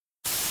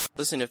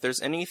Listen, if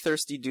there's any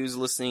thirsty dudes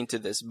listening to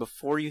this,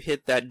 before you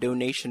hit that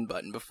donation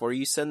button, before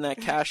you send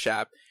that Cash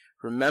App,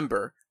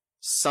 remember,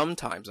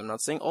 sometimes, I'm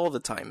not saying all the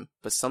time,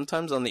 but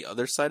sometimes on the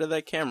other side of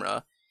that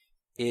camera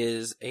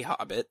is a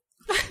hobbit.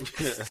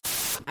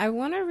 I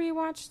want to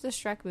rewatch the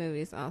Shrek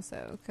movies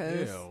also,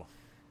 because...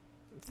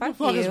 What the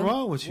fuck is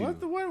wrong with you?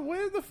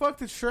 Where the fuck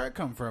did Shrek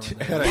come from?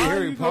 Out of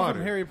Harry Potter.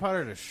 From Harry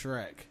Potter to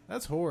Shrek.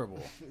 That's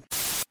horrible.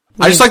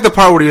 I just like the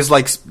part where he was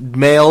like,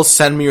 males,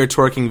 send me your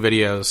twerking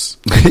videos.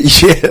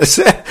 Yes.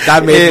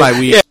 That made my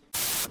week. Yeah.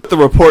 The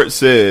report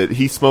said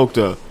he smoked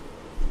a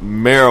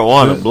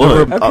marijuana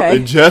blunt.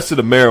 Ingested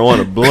a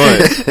marijuana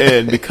blunt.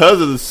 And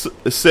because of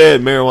the said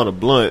marijuana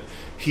blunt,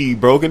 he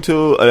broke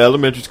into an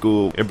elementary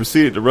school and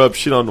proceeded to rub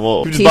shit on the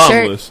wall. He was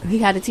T-shirt. He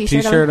had a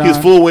t-shirt on. He was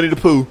full Winnie the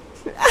Pooh.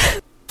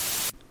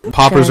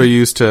 Poppers are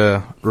used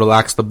to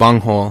relax the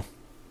bunghole.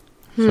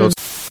 So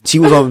she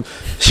was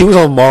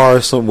on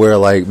Mars somewhere,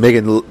 like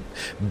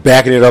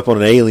backing it up on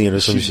an alien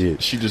or some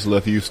shit. She just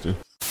left Houston.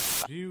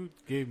 If you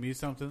gave me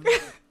something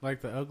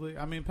like the ugly,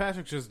 I mean,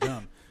 Patrick's just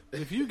dumb.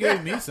 If you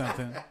gave me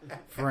something,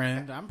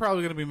 friend, I'm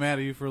probably gonna be mad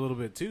at you for a little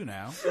bit too.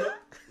 Now,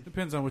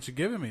 depends on what you're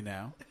giving me.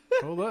 Now,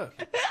 hold up.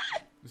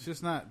 It's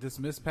just not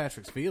dismiss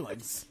Patrick's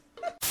feelings.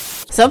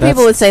 Some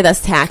people would say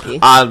that's tacky.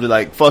 I'd be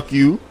like, fuck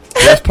you.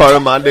 That's part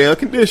of my damn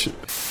condition.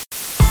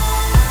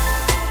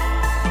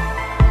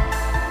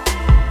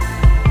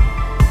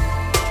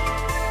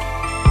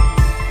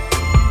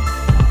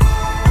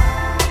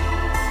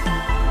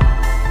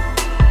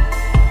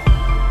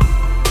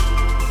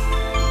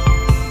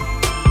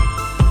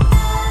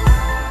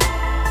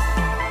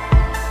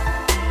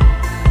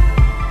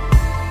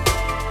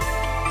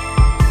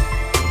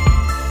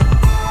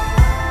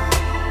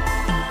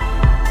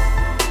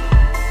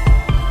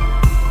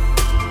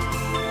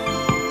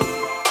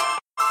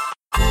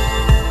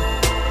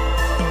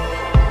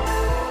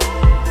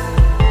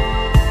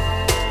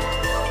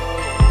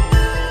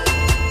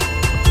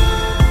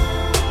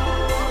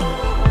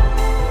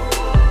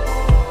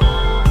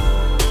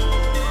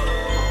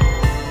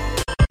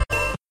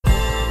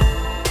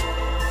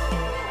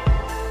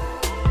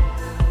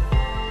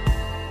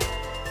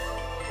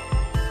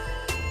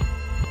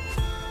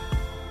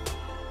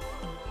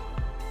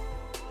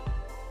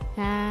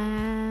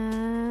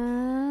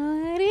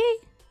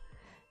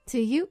 To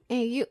you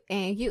and you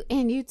and you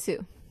and you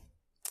too.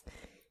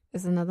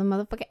 It's another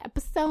motherfucking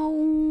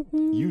episode.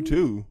 You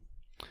too.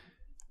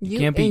 You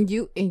can't and be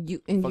you and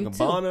you and fucking you too.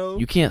 Bono.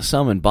 You can't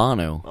summon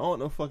Bono. I don't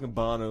know fucking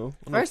Bono.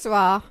 First of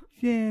all,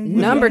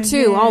 number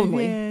two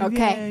only.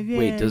 Okay.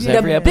 Wait, does The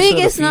every episode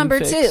biggest of Fiend number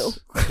Fix two.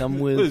 come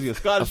with What is he, a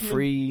Scottishman?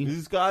 free Is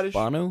he Scottish?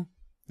 Bono?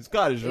 He's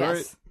Scottish, right?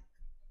 Yes.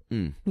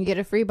 Mm. You get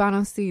a free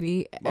Bono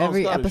CD Bono's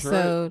every Scottish,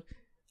 episode.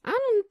 I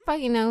don't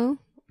fucking know.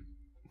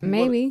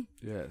 Maybe.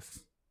 Yes.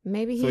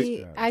 Maybe So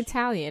he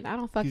Italian. I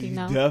don't fucking He's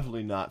know.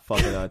 definitely not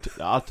fucking.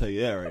 I'll tell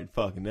you that right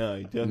fucking now.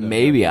 He definitely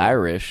Maybe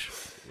Irish.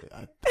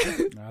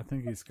 No, I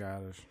think he's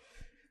Scottish.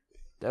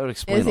 That would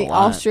explain Is a he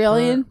lot.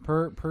 Australian?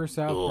 Per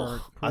South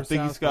Park. Per I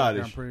think he's South Park,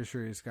 Scottish. I'm pretty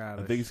sure he's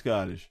Scottish. I think he's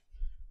Scottish.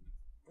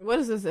 What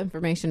is this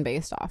information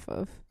based off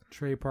of?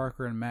 Trey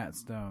Parker and Matt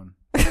Stone.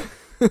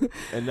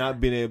 And not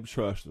being able to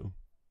trust him.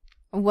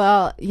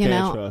 Well, you Can't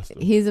know, trust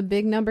him. he's a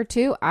big number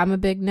two. I'm a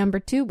big number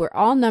two. We're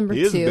all number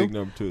He is two. a big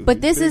number two. But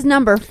He's this big. is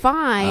number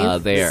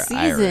 5 They are season.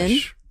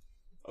 Irish.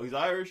 Oh, he's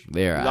Irish?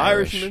 They're He's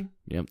Irish. Irishman?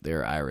 Yep,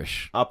 they're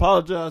Irish. I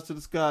apologize to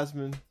the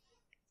Scotsman.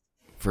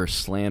 For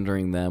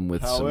slandering them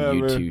with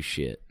However, some U2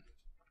 shit.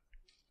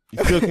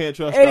 You still can't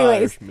trust the Anyways.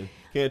 Irishman.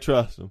 Can't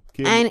trust him.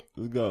 And-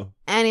 Let's go.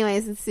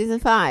 Anyways, it's season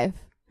 5,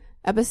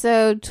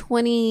 episode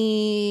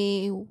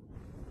 21.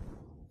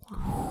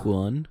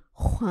 One?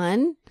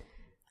 21.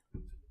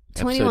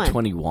 Episode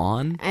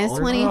 21? And it's I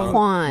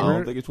 21.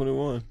 don't think it's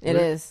 21. It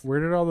is. Where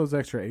did all those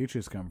extra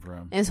H's come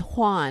from? It's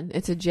Juan.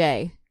 It's a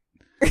J.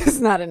 It's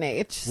not an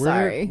H.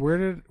 Sorry. Where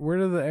did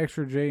the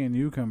extra J and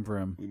U come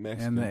from? We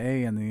Mexican. And the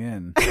A and the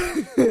N.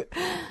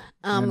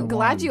 I'm and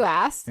glad one. you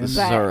asked. And This is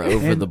but- our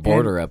over the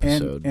border and-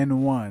 episode.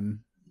 And one.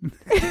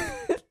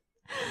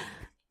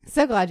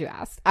 So glad you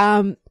asked.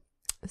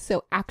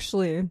 So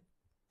actually,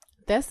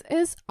 this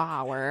is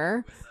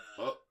our.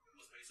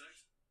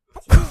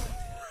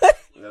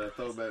 We got a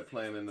throwback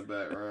playing in the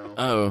background.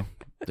 Oh,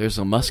 there's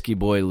a musky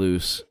boy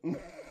loose. We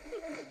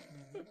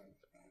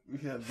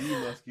have the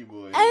musky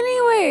boy.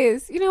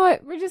 Anyways, you know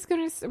what? We're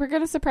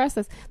gonna suppress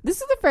this.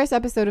 This is the first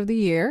episode of the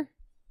year,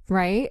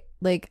 right?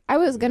 Like I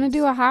was gonna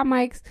do a hot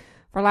mics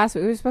for last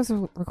week. We were supposed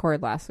to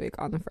record last week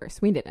on the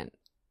 1st. We didn't.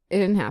 It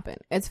didn't happen.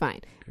 It's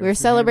fine. We were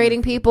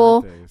celebrating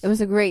people. It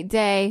was a great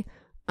day.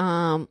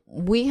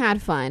 We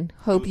had fun.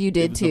 Hope you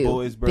did too. The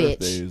boys' bitch.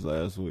 birthdays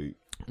last week.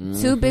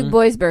 2 big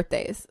boys'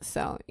 birthdays.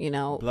 So, you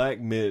know, Black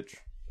Mitch.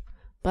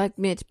 Black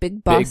Mitch,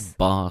 Big Boss. Big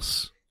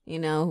boss. You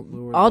know,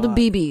 Lord all Locke.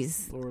 the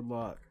BBs. Lord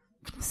Locke.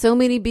 So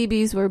many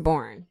BBs were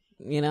born,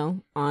 you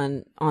know,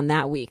 on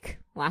that week,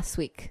 last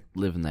week.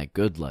 Living that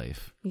good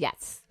life.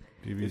 Yes.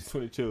 It's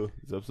 22.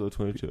 It's episode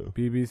 22.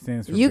 BB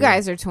stands for You bear.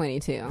 guys are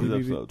 22. It's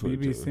episode 22.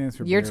 BB stands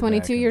for You're bear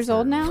 22 back and years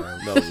old fur, now?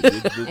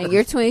 right? No, And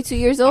you're 22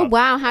 years old?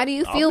 Wow, how do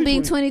you I'll feel be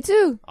being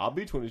 22? I'll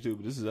be 22,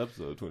 but this is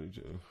episode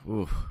 22.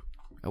 Oof.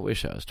 I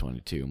wish I was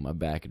 22. My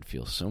back would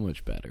feel so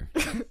much better.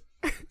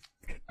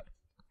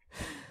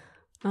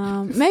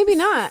 Maybe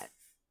not.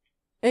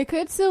 It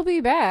could still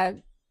be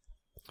bad.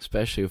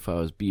 Especially if I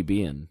was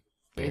BBing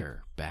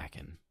bear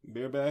backing.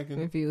 Barebacking.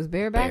 If he was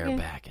Bear barebacking.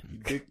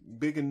 backing.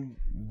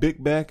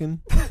 Big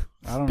backing.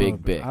 I don't Big know.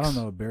 Bix. I don't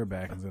know if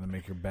barebacking's gonna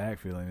make your back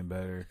feel any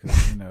better.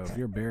 Because if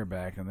you're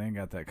bareback and they ain't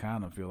got that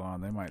condom feel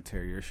on, they might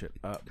tear your shit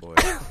up, boy.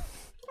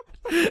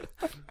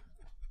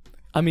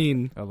 I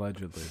mean,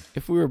 Allegedly,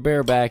 if we were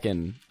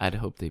barebacking, I'd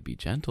hope they'd be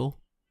gentle.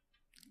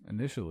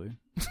 initially.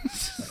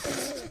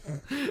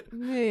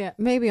 Yeah,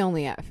 maybe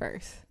only at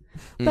first.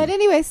 But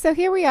anyway, so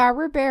here we are.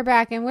 We're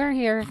bareback and we're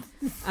here.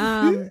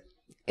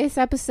 It's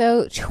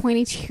episode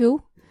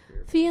 22.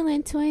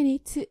 Feeling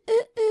 22.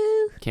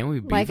 Can we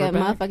be Like a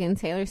back? motherfucking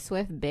Taylor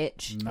Swift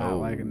bitch. Not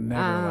like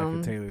never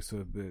like a Taylor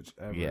Swift bitch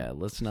ever. Yeah,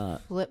 let's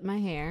not. Flip my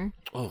hair.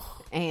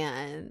 Oh,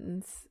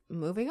 And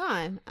moving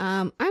on.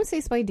 I'm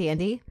Space Boy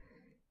Dandy.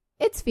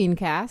 It's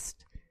Fiendcast.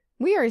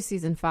 We are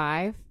season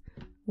 5.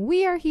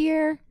 We are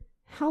here.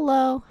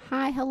 Hello.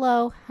 Hi.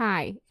 Hello.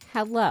 Hi.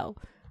 Hello.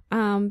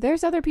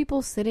 There's other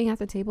people sitting at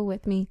the table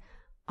with me.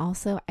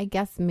 Also, I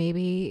guess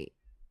maybe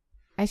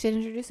I should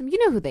introduce them. You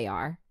know who they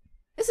are.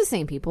 It's the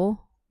same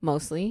people,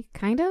 mostly,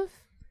 kind of.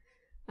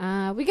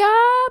 We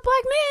got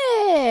Black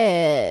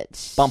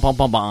Mitch. bum bum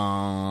bum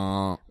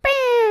bum.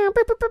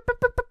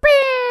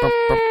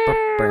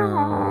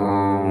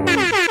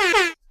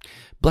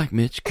 Black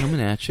Mitch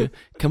coming at you,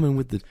 coming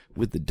with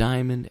the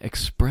Diamond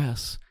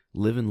Express,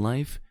 living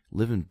life,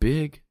 living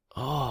big.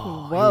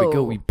 Oh, here we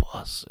go, Whoa. we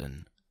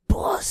bussin',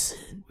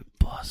 Bussin'. we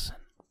bussin'.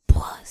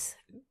 Bussin'.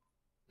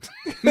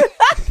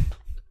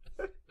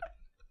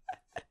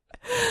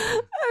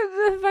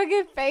 The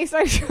fucking face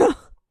I draw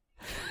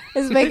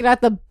is making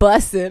out the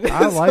bussin'.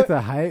 I like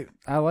the hype.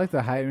 I like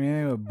the hype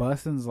meaning, but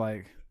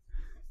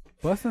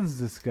bussin's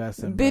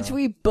disgusting. Bro. Bitch,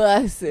 we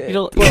bussin'. You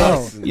don't,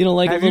 Bro, you don't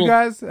like a have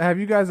little.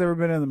 you guys ever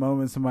been in the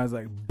moment somebody's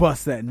like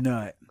bust that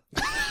nut?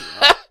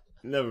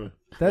 Never.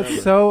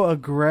 That's so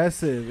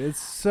aggressive. It's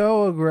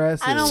so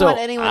aggressive. I don't So, want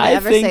anyone to I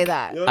ever think- say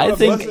that. Yo, I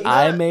think bustin'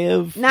 I nut. may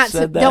have Not to,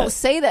 said that. don't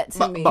say that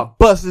to me.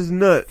 Bust his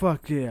nut.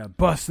 Fuck yeah,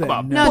 bust that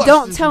About nut. No,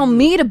 don't tell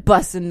me to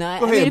bust a nut.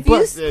 Go I mean, ahead, if you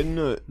bust that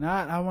nut.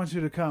 Not. I want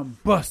you to come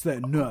bust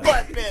that nut.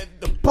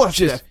 Bust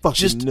just, that fucking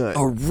just nut.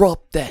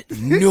 erupt that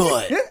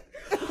nut.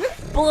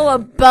 blow a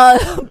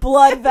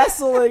blood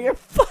vessel in your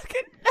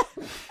fucking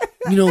nut.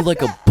 You know,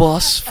 like a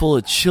bus full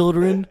of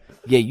children.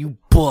 Yeah, you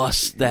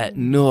bust that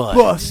nut.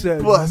 Bust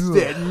that Bust nut.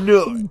 that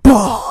nut.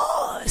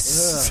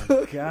 Bust.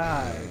 Oh,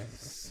 God,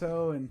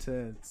 so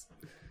intense.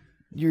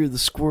 You're the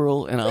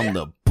squirrel and I'm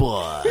the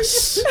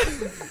bus.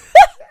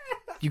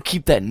 You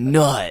keep that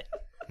nut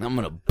and I'm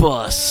gonna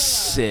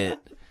bust it.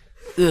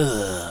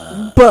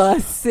 Ugh.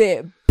 Bust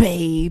it,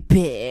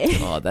 baby.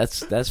 Oh,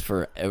 that's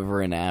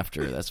forever and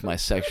after. That's my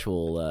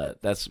sexual.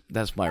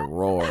 That's my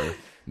roar. Be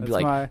That's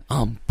like, my-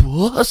 I'm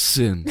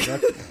bussin'.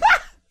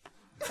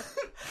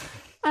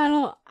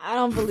 I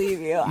don't believe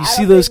you. You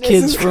see those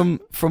kids from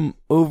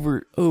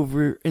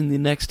over in the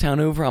next town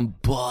over? I'm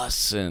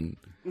bussin'.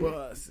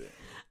 Bust it.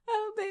 I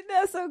don't think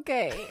that's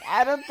okay.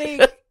 I don't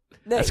think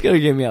That's gonna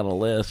get me on a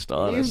list, you've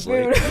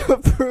honestly. been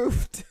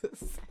approved.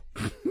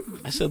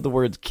 I said the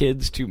words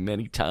kids too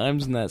many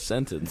times in that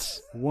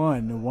sentence.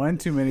 One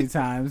too many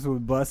times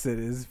with bust it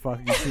is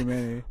fucking too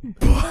many.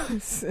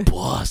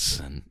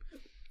 Bussin'.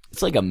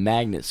 It's like a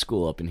magnet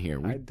school up in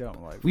here. I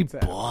don't like. We what's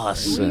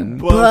happening.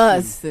 bussin'.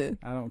 Bust it.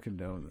 I don't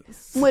condone this.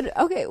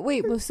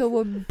 So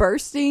would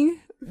bursting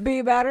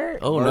be better?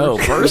 Oh no,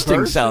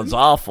 bursting sounds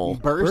awful.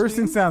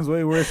 Bursting sounds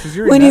way worse because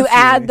you're When you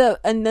enunciating. add the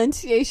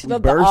enunciation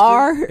of the Bursting?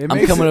 R. It I'm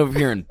makes coming it- over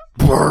here and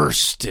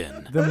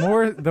bursting.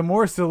 The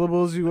more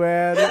syllables you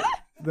add,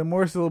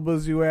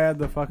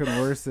 the fucking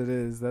worse it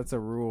is. That's a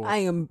rule. I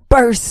am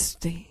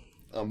bursting.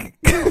 I'm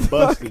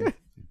busting.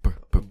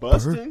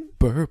 Busting?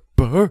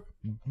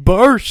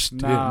 Bursting.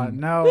 Nah,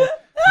 no.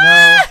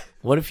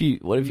 What if you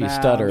Nah.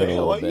 stutter a Damn,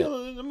 little why you bit?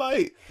 yelling in the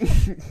mic?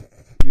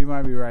 You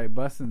might be right.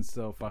 Busting's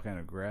still fucking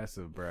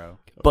aggressive, bro.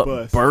 But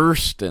Bust.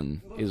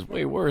 bursting is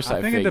way worse.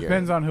 I think figure. it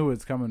depends on who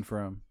it's coming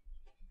from.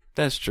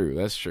 That's true.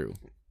 I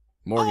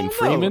Morgan don't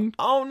Freeman. know.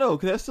 I don't know,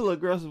 because that's still an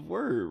aggressive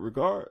word.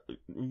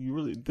 You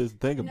really just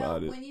think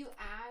about it. you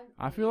add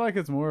I feel like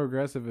it's more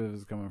aggressive if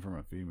it's coming from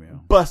a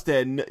female. Bust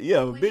that nut.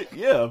 Yeah,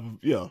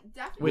 yeah.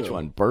 Which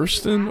one,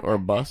 bursting or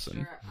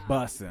busting?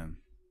 Busting.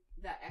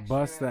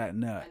 Bust that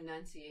nut.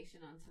 Enunciation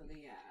onto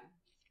the,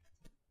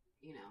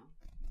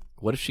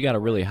 What if she got a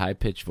really high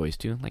pitched voice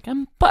too? Like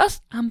I'm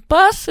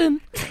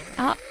busting.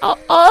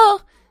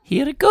 Oh,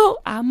 here to go.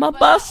 I'm a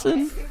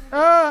busting.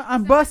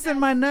 I'm busting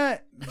my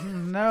nut.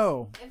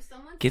 No. If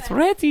someone Get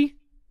ready.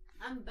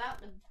 I'm about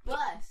to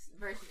bust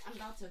versus I'm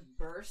about to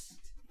burst,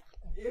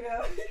 you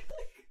know?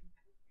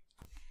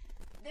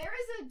 There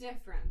is a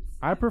difference.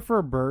 I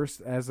prefer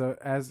burst as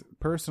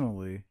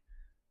personally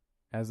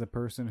as a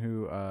person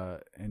who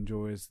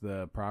enjoys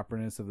the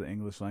properness of the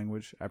English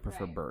language, I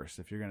prefer burst.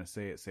 If you're gonna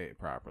say it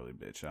properly,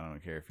 bitch. I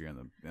don't care if you're in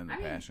the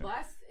passion.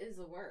 Bust is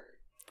a word.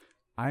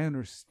 I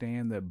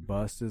understand that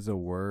bust is a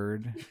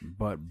word,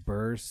 but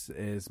burst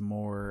is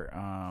more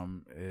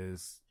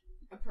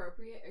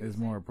Appropriate. is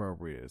more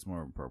appropriate. It's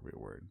more appropriate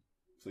word.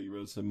 So you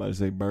rather somebody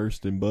say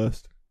burst and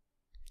bust?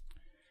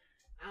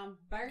 I'm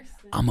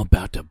bursting. I'm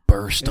about to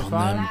burst If on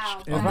I'm- them,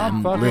 if on I'm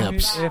them fucking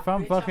lips. you- if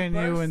I'm fucking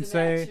you and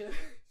say- you.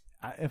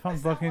 If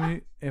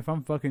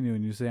I'm fucking you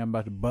and you say I'm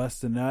about to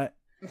bust a nut,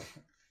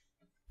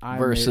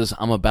 Versus,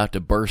 I'm about to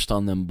burst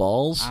on them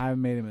balls. I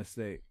made a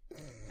mistake.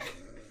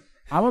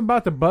 I'm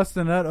about to bust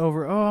a nut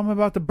over. Oh, I'm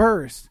about to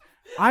burst.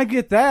 I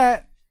get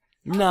that.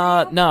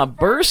 Nah.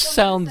 Burst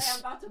sounds.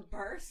 I'm about to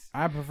burst.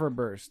 I prefer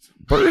burst.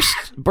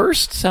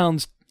 Burst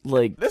sounds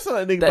like That's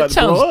not a nigga about that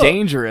to blow sounds up.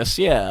 dangerous.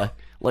 Yeah,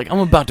 like I'm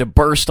about to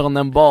burst on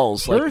them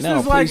balls. Like Burst no,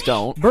 is please like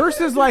don't.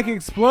 Burst is like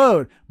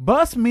explode.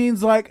 Bust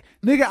means like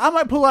nigga. I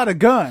might pull out a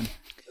gun.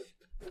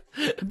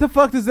 What the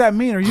fuck does that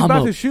mean? Are you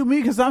about to shoot me?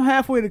 Because I'm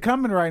halfway to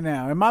coming right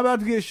now. Am I about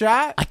to get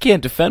shot? I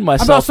can't defend I'm about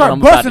to myself when start I'm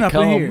about busting to up in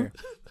come. here.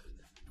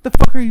 What the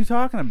fuck are you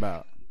talking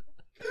about?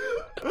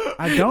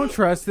 I don't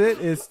trust it.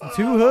 It's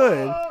too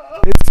hood.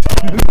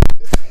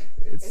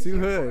 It's too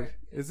hood.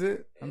 Is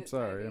it? I'm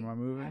sorry. Am I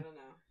moving? I don't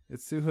know.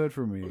 It's too hood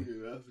for me.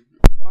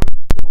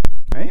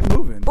 I ain't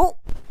moving.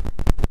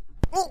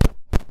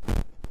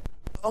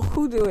 Oh,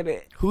 who doing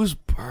it? Who's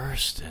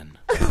bursting?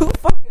 Who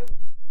fucking?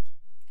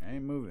 I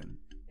ain't moving.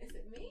 Is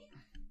it me?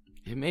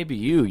 It may be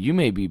you. You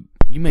may be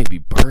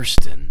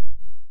bursting.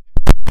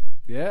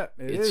 Yeah,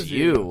 It's is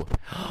you.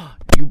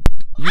 you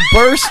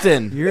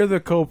bursting. You're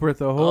the culprit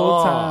the whole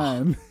Oh.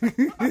 time.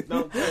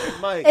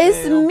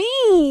 It's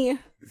me.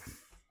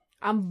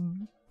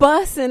 I'm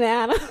busting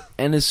at him.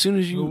 And as soon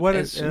as you What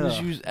as is- soon as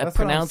ugh. you That's what I'm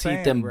pronounce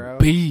saying, them bro.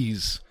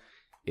 bees,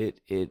 it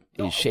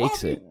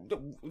shakes it.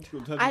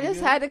 I just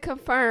had to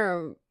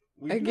confirm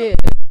again.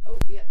 Oh,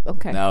 yeah.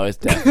 Okay. No, it's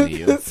definitely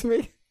you. It's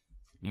me.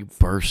 You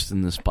burst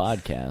in this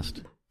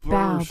podcast.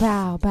 Bow,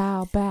 bow,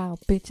 bow, bow,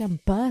 bitch! I'm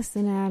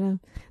busting at him.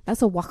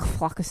 That's a Waka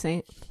Flocka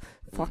Saint.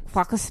 Waka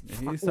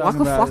He's Waka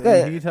talking about-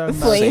 Flocka he's talking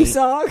about- flame Saint-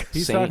 song.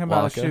 He's Saint talking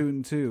about Waka.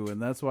 shooting too, and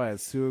that's why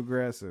it's too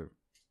aggressive.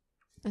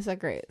 It's a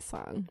great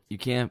song. You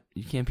can't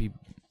be.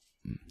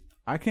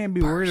 I can't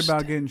be worried Burst.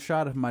 about getting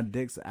shot if my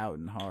dick's out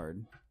and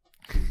hard.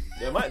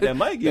 That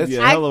might give you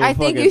a hell of a I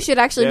think fucking- you should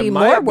actually that be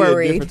might more be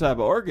worried. A different type of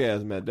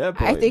orgasm at that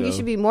point. I think you though.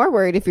 should be more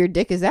worried if your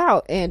dick is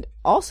out and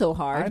also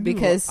hard I do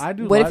because what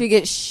if lots- you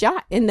get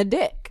shot in the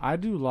dick? I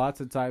do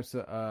lots of types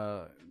of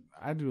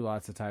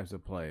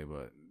play,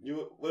 but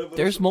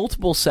There's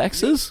multiple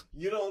sexes.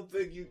 You don't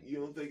think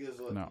it's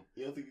like No.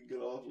 You don't think you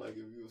get off like if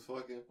you was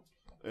fucking.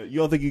 You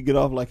don't think you get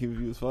off like if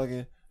you was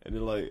fucking, and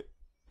then like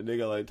the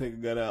nigga like take a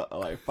gun out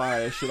and like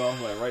fire that shit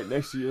off like right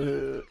next to your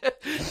head.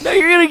 No,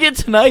 you're gonna get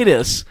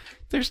tinnitus.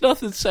 There's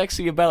nothing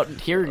sexy about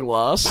hearing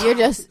loss. You're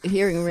just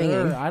hearing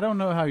ringing. Sir, I don't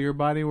know how your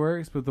body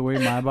works, but the way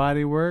my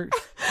body works,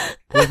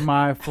 with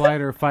my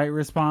flight or fight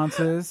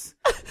responses,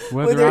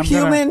 With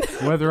your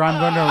whether I'm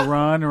gonna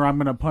run or I'm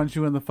gonna punch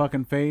you in the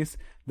fucking face,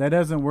 that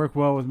doesn't work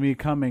well with me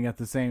coming at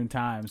the same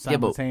time Yeah,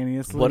 but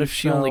simultaneously. what if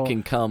she only so,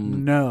 can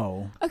come?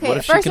 No. Okay, What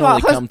if she first can of all,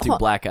 only come through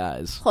black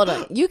eyes? hold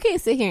on. You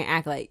can't sit here and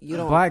act like you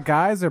don't. Black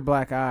guys or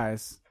black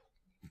eyes?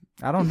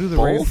 I don't do the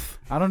Both? race.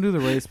 I don't do the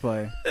race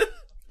play.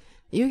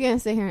 You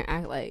can't sit here and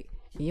act like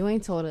you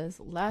ain't told us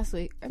last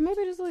week or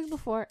maybe just the week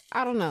before.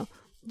 I don't know.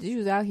 You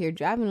was out here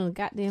driving on the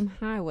goddamn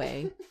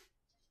highway,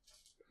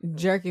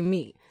 jerking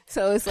meat.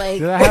 So it's like,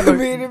 Did I have a- I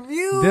mean, if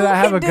you Did I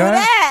have can a do gun?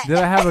 that- Did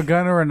I have a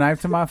gun or a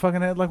knife to my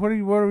fucking head? Like, what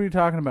are we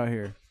talking about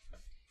here?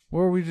 What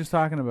were we just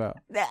talking about?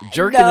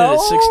 Jerking it at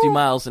 60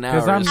 miles an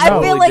 'Cause hour I'm is no. I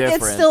totally feel like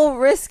different. it's still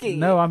risky.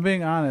 No, I'm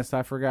being honest.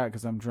 I forgot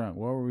because I'm drunk.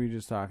 What were we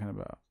just talking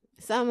about?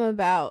 Something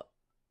about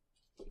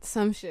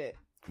some shit.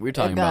 We're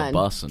talking about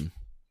gun. bussing.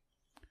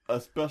 A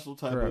special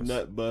type Gross. of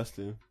nut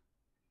busting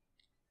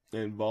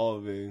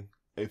involving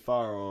a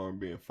firearm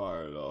being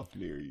fired off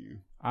near you.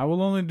 I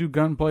will only do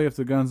gunplay if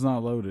the gun's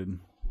not loaded.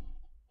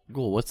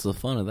 Well, what's the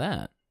fun of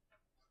that?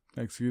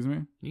 Excuse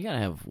me? You gotta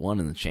have one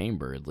in the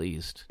chamber at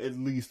least. At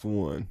least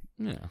one.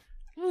 Yeah.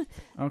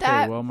 Okay,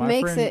 That well, my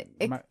makes friend,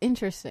 it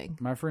interesting.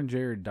 my friend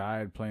Jared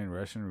died playing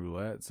Russian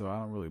roulette, so I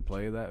don't really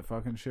play that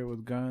fucking shit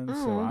with guns,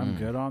 so Oh. I'm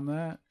good on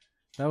that.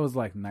 That was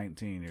like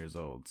 19 years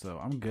old, so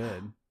I'm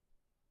good.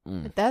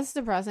 Mm. That's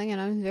depressing, and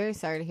I'm very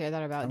sorry to hear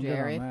that about I'm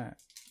Jared. good on that.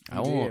 I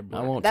won't.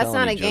 I won't. That's tell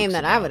not any a game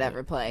jokes that I would about ever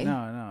it. play.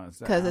 No,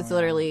 Because it's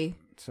literally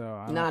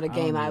not a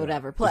game I would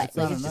ever play. It's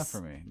not Like, it's enough just-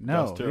 for me.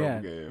 No, That's a terrible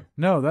yeah, game.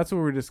 no. That's what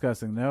we're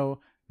discussing.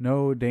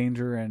 No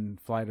danger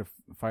and fight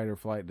or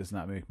flight does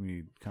not make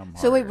me come harder.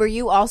 So wait, were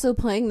you also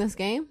playing this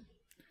game?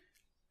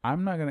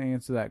 I'm not going to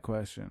answer that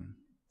question.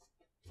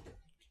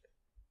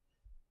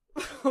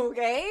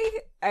 Okay,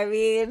 I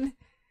mean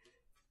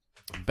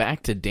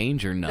Back to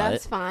Danger Nut.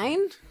 that's fine.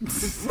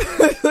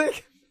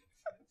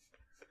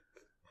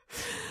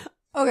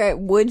 Okay,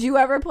 would you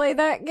ever play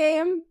that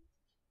game?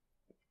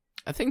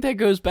 I think that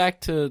goes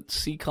back to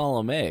C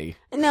column A.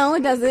 No,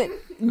 it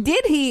doesn't.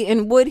 Did he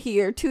and would he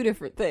are two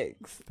different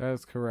things.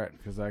 That's correct,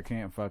 because I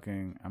can't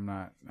I'm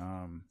not,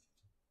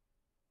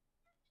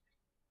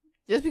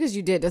 Just because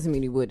you did doesn't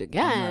mean you would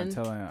again.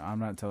 I'm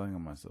not telling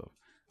him myself.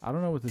 I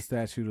don't know what the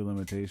statute of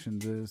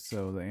limitations is,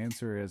 so the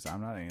answer is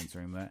I'm not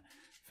answering that.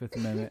 Fifth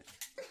Amendment,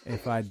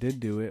 if I did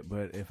do it,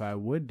 but if I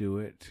would do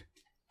it,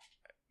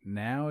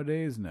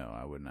 nowadays, no,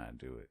 I would not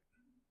do it.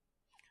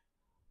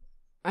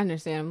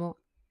 Understandable.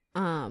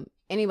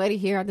 Anybody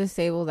here at this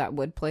table that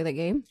would play the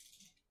game?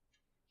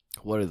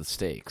 What are the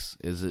stakes?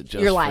 Is it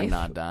just Your for life.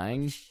 not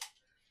dying?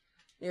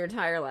 Your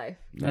entire life.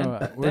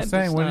 No, we're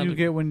saying what do you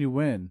get when you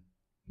win?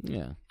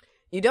 Yeah.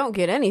 You don't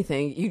get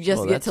anything. You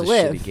just get that's to a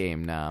live. Shitty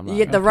game now. You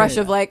get the rush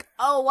of like,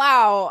 oh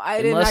wow,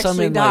 I didn't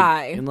actually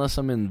die. Unless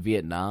I'm in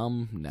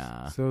Vietnam,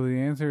 nah. So the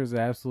answer is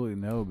absolutely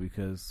no,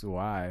 because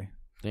why?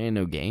 There ain't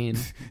no gain.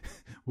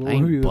 What I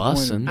ain't would be the point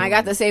of bussing. I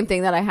got the same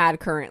thing that I had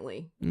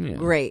currently. Yeah.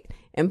 Great.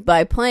 And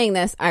by playing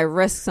this, I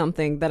risk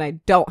something that I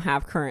don't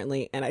have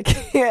currently, and I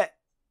can't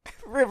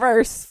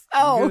reverse.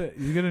 Oh,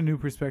 you get a new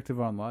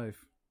perspective on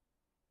life.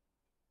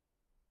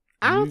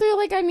 I don't feel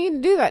like I need to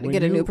do that to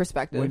get a new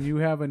perspective. When you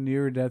have a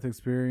near-death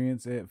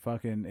experience,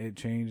 it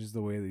changes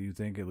the way that you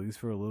think, at least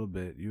for a little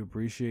bit. You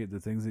appreciate the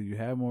things that you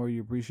have more.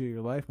 You appreciate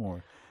your life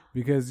more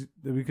because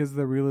of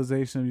the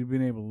realization of you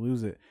being able to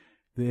lose it.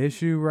 The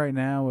issue right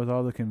now with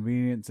all the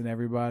convenience and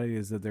everybody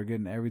is that they're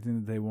getting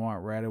everything that they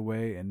want right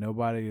away, and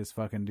nobody is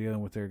fucking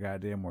dealing with their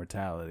goddamn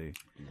mortality.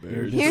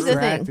 You're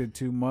distracted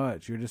too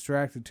much. You're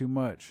distracted too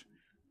much.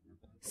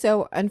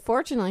 So,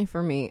 unfortunately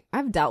for me,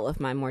 I've dealt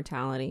with my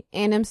mortality,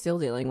 and I'm still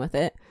dealing with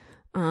it.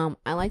 I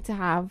like to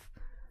have,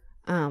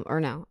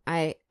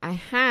 I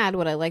had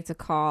what I like to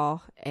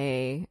call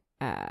a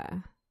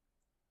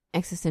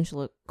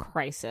existential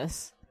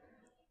crisis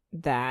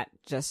that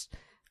just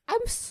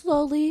I'm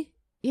slowly,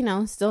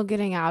 still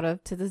getting out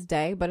of to this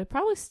day. But it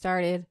probably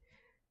started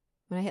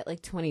when I hit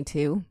like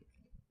 22,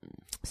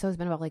 so it's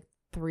been about like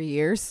 3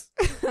 years.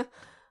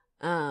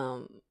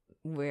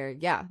 Where,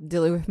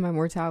 dealing with my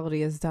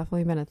mortality has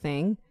definitely been a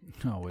thing.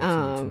 Oh, wait,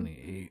 till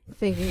 28.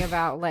 Thinking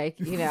about, like,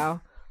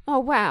 oh,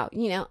 wow,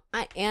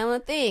 I am a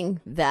thing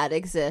that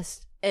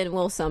exists and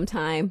will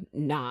sometime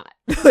not.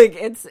 Like,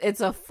 it's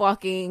a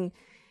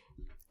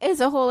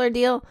whole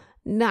ordeal.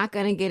 Not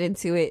going to get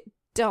into it.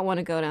 Don't want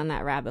to go down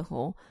that rabbit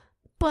hole.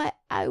 But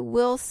I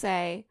will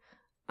say,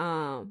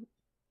 it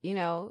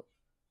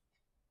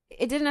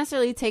didn't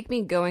necessarily take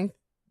me going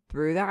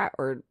through that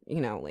or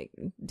like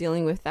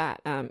dealing with that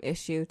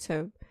issue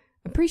to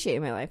appreciate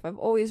my life. I've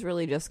always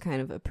really just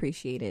kind of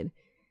appreciated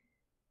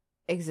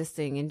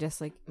existing and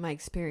just like my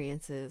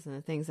experiences and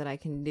the things that I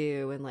can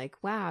do and like,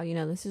 wow,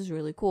 this is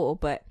really cool.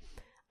 But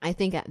I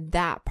think at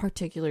that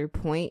particular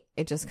point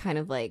it just kind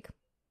of like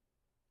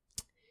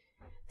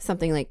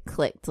something like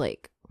clicked,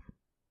 like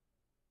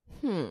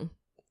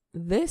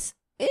this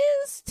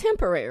is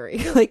temporary.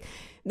 Like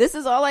this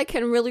is all I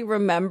can really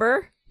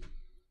remember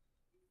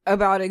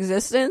about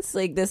existence.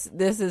 Like this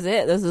is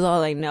it. This is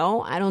all I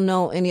know. I don't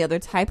know any other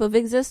type of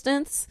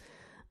existence.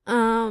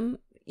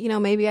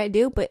 Maybe I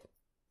do, but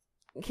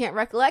can't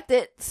recollect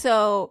it.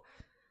 So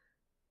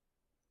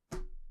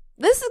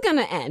this is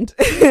gonna end,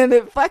 and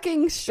it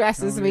fucking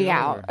stresses me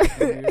out.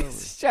 It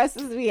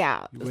stresses me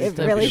out. It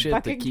really shit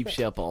fucking that keeps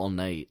you up all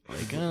night.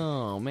 Like,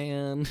 oh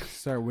man,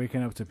 start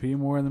waking up to pee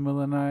more in the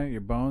middle of the night.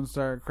 Your bones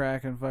start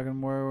cracking fucking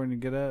more when you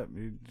get up.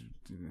 You're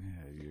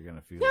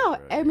gonna feel no,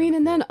 it, I mean,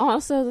 and then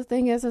also the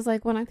thing is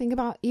like when I think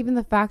about even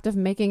the fact of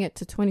making it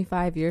to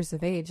 25 years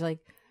of age, like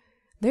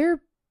there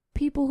are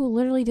people who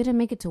literally didn't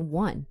make it to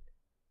 1.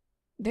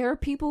 There are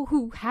people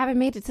who haven't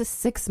made it to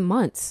 6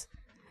 months.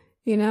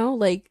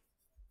 Like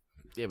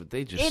yeah, but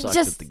they just sucked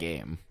at the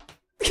game.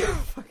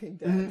 fucking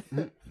dead.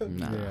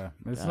 Nah. Yeah,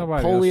 it's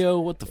nobody polio.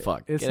 else. What the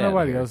fuck? It's Get out of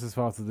nobody here. else's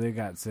fault that they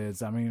got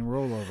SIDS. I mean,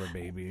 roll over,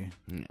 baby.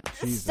 Yeah.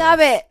 Jesus. Stop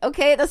it.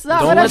 Okay, that's not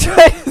Don't what let- I'm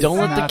trying to Don't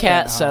say. let the Not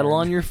cat that settle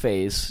hard. on your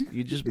face.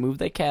 You just move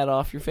that cat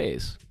off your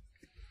face.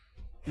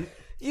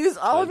 Use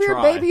all of So your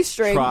try. baby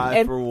strength Try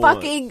and for once.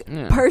 fucking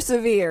Yeah.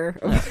 persevere.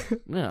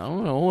 No, I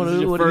don't know. What This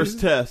is your what do you- first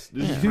test.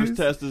 This is your first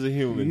test as a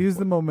human. Use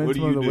the momentum What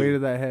do of you the do? weight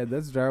of that head.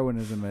 That's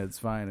Darwinism at its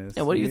finest.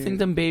 Yeah, what do you think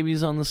them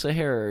babies on the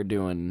Sahara are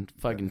doing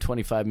fucking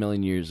 25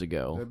 million years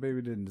ago? That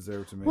baby didn't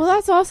deserve to make Well, it.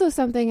 that's also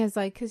something is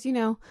like, because,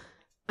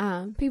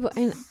 people,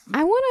 and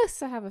I want us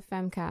to have a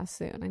femcast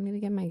soon. I need to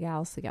get my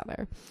gals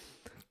together.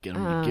 Get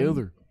them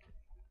together.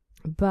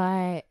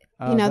 But,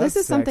 Oh, this that's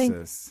is something,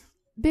 sexist.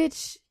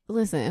 bitch,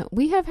 listen,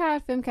 we have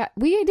had femcast.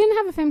 We didn't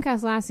have a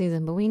femcast last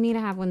season, but we need to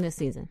have one this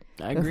season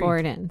I agree. before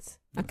it ends.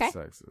 That's Okay?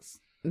 sexist.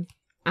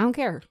 I don't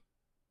care.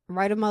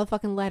 Write a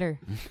motherfucking letter.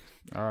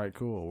 All right,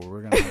 cool. Well,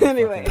 we're gonna have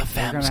Anyway. The we're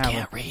femmes gonna have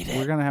can't read it.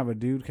 We're gonna have a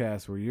dude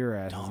cast where your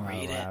ass Don't is not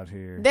read it. allowed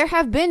here. There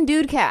have been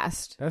dude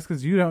cast. That's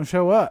because you don't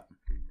show up.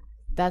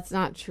 That's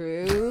not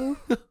true.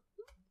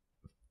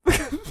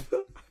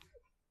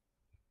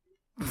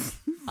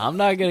 I'm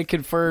not going to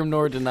confirm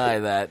nor deny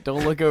that.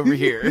 Don't look over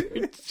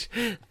here.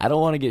 I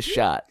don't want to get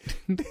shot.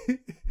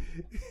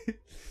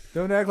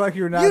 Don't act like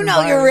you're not. You know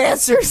invited. your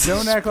answers.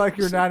 Don't act like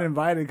you're not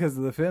invited because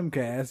of the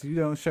Femcast. You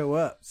don't show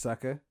up,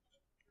 sucker.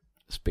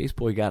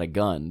 Spaceboy got a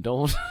gun.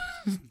 Don't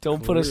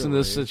put us in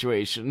this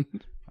situation.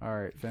 All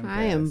right, Femcast.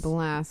 I am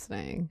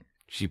blasting.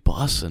 She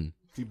bussin'.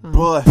 He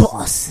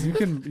bust. You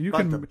can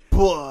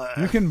Bust.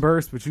 you can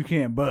burst, but you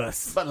can't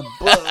bust. About to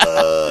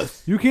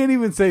bust. You can't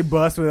even say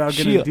bust without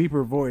getting She- a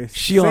deeper voice.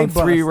 She say on bust.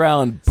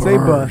 3-round Say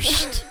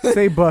burst. bust.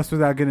 Say bust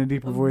without getting a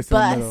deeper voice in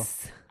the middle.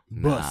 Bus.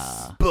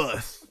 Nah.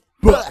 Bust.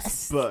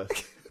 Bus.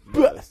 Bust.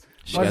 Bust.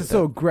 She Why got is it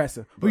so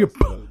aggressive? Bust.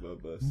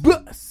 Bust.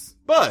 Bust.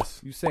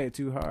 Bust. You say it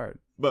too hard.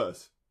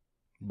 Bust.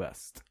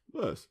 Bust.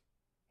 Bust.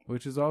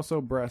 Which is also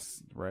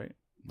breast, right?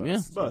 Yeah.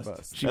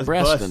 Bust. She That's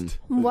breasting. bust.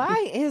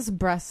 Why is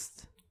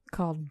breast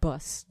called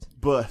bust?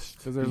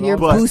 Bust. 'Cause there's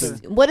Your all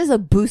boost. What is a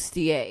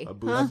bustier? A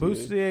Huh?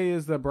 bustier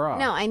is the bra.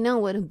 No, I know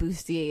what a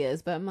bustier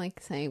is, but I'm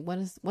like saying, what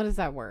is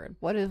that word?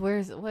 What are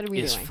we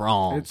It's doing?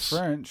 France. It's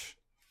French,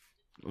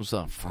 What's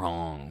up,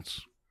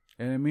 France?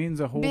 and it means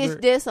a holder.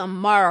 Bitch, this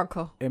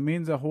America. It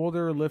means a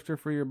holder or lifter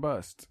for your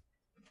bust.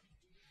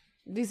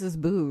 This is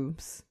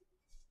boobs.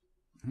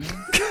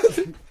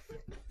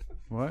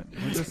 What?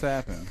 What just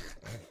happened?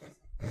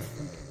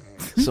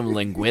 Some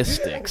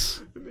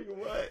linguistics.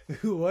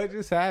 What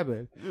just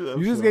happened?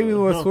 You just gave me the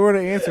most Florida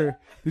answer.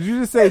 Did you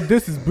just say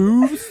this is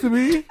boobs to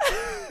me?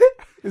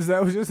 Is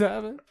that what just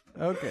happened?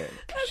 Okay.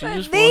 She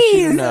just wants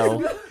you to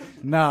know.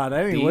 Nah,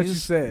 that ain't what you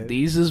said.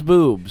 These is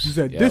boobs. You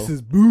said yo. this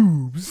is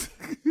boobs.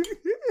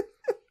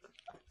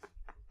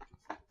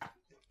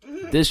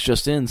 This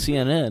just in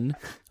CNN.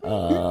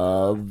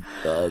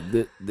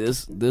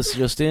 This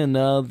just in.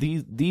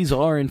 These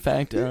are in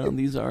fact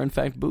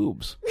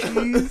boobs.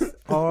 These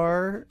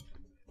are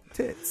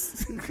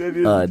tits.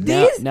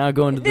 Now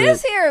going to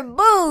This here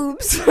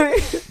boobs.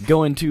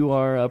 going to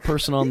our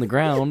person on the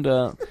ground.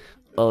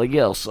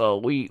 Yes,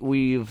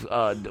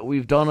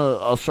 we've done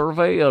a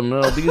survey, and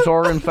these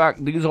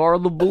are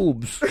the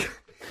boobs.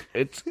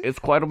 It's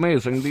quite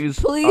amazing. These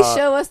Please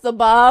show us the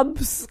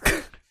bobs.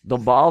 the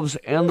bobs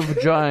and the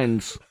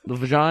vagines. The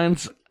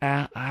vagines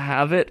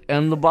have it,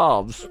 and the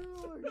bobs.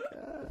 Oh my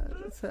god,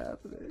 what's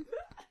happening?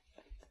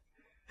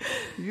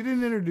 You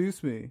didn't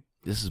introduce me.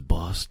 This is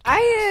bust. I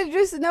didn't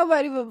introduce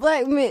nobody but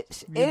Black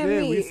Mitch and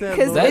did. me We said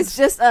because both. it's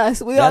just us.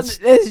 We all I was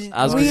gonna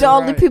say- all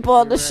the Right, people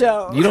on the you're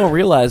show. You don't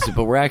realize it,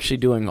 but we're actually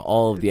doing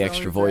all of the It's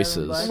extra only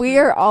seven voices. black- We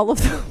are all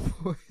of them.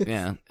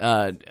 Yeah,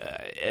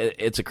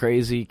 it's a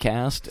crazy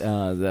cast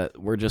that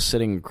we're just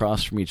sitting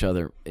across from each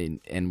other,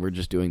 and we're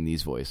just doing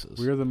these voices.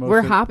 We're the most.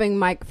 We're hopping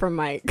mic for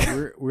mic.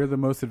 We're the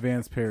most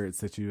advanced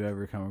parrots that you've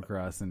ever come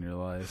across in your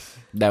life.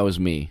 That was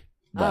me,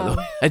 by the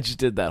way. I just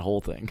did that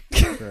whole thing.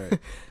 That's right.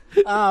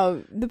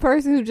 The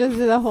person who just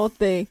did the whole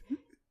thing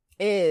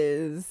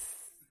is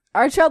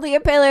our Charlie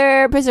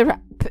Impaler.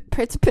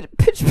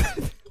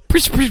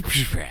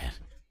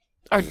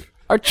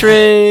 Our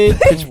trade.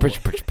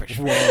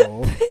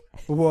 Whoa.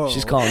 Whoa.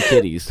 She's calling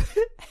kitties.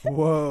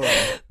 Whoa.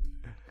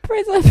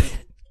 Pritch.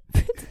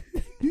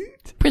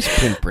 What's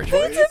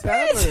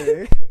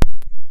happening?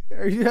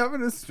 Are you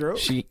having a stroke?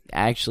 She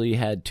actually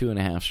had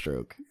 2.5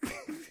 stroke.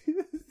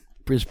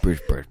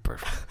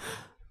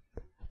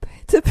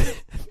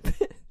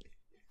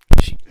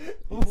 She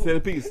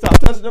Centipede, stop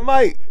touching the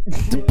mic.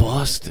 to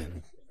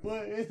Boston.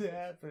 What is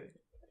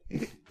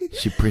happening?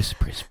 She press.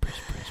 Prince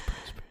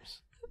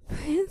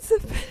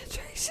of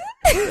penetration.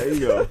 There you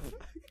go.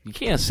 You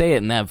can't say it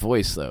in that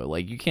voice though.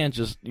 Like you can't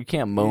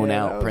moan Yeah, that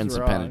out was Prince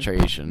of wrong.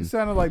 Penetration. You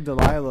sounded like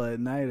Delilah at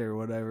night or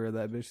whatever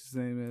that bitch's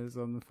name is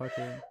on the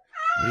fucking.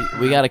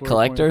 We got to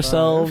collect 4.5.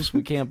 ourselves.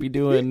 We can't be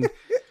bussing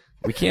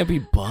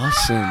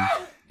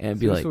and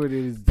be like,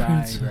 Sweetie is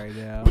dying right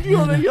now. What you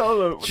on there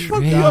yelling? What you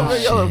on there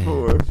yelling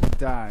for?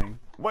 Dying.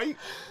 Why you?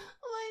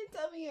 My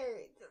tummy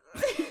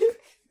hurts.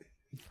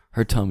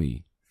 her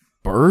tummy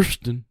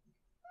bursting.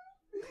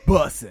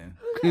 Bussin'.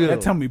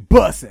 That tummy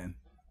bussin'.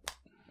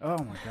 Oh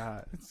my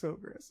god, it's so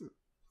aggressive.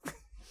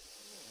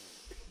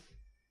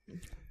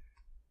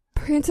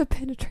 Prince of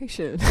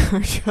penetration.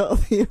 Our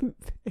Charlie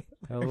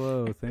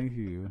Hello, thank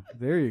you.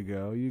 There you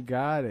go. You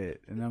got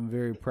it. And I'm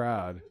very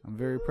proud. I'm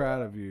very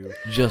proud of you.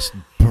 Just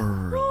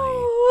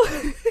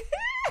burly.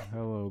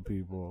 Hello,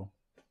 people.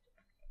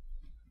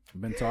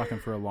 I've been talking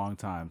for a long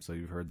time, so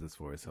you've heard this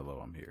voice. Hello,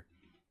 I'm here.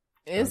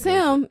 It's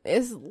him.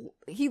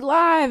 He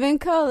live in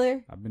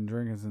color. I've been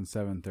drinking since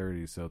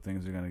 7:30, so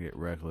things are going to get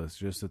reckless.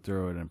 Just to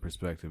throw it in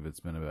perspective,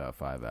 it's been about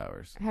 5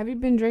 hours. Have you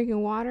been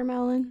drinking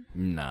watermelon?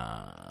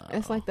 Nah.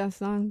 It's like that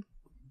song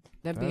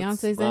that That's-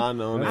 Beyonce said. I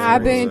know that.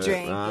 I've been wood.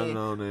 drinking. I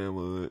know that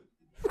wood.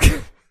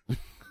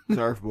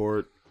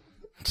 Surfboard.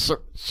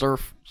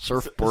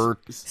 Surfboard.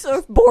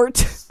 Surfboard.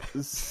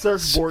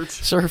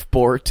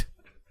 Surfboard.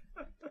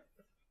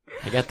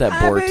 I got that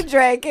I've board. been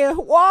drinking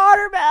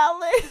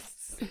watermelons.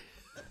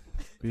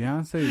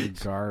 Beyonce's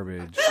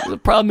garbage. The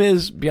problem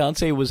is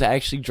Beyonce was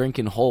actually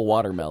drinking whole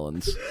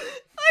watermelons. Like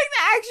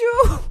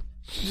the actual.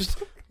 She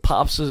just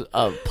pops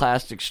a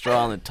plastic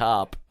straw on the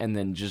top and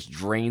then just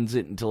drains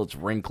it until it's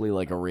wrinkly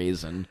like a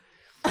raisin.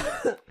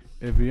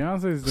 If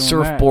Beyonce's doing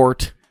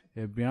Surfboard.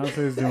 If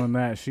Beyonce's doing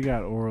that, she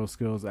got oral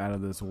skills out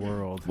of this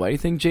world. Why do you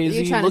think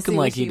Jay-Z looking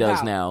like he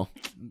does now?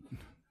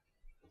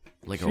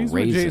 Like She's a raisin.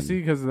 with Jay-Z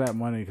because of that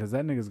money, because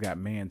that nigga's got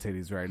man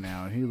titties right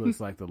now, and he looks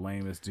like the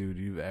lamest dude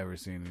you've ever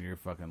seen in your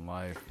fucking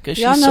life. Because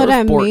she's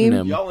surfboarding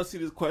him. Y'all want to see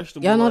this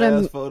questionable Y'all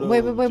know that? photo?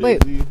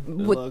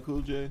 Wait.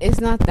 Cool J?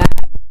 It's not that.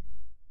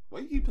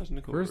 Why you keep touching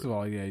the cord? First of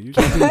all, yeah, you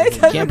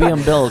can't be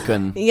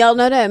umbilican. Y'all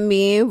know that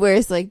meme where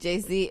it's like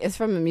Jay-Z. It's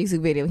from a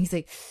music video. He's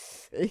like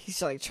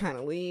trying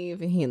to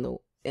leave, and he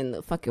in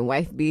the fucking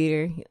wife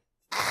beater.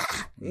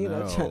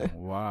 Trying to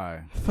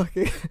why?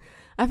 Fucking.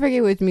 I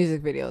forget which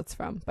music video it's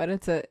from, but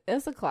it's a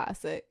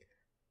classic.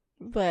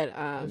 But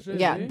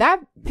that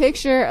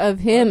picture of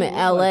him in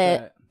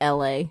LL,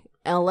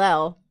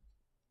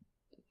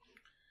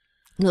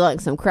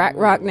 like some crack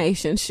rock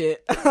nation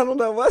shit. I don't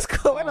know what's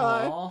going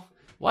on.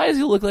 Why does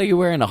he look like he's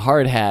wearing a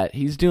hard hat?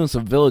 He's doing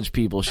some Village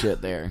People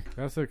shit there.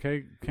 That's a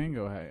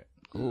Kango hat.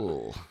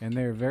 Ooh. And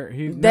they're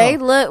they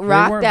look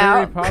rocked out. They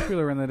weren't very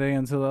popular in the day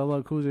until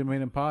LL Cool J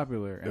made them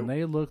popular, and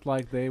they looked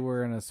like they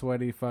were in a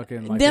sweaty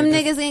fucking. Like them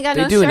niggas ain't got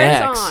no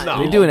shirts on.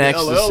 No, they do an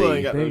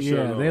ecstasy.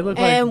 They look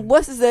like. And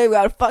what's his name?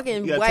 Got a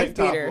fucking wife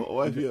beater.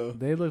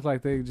 They look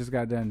like they just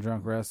got done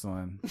drunk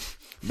wrestling.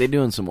 They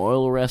doing some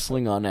oil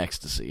wrestling on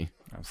ecstasy.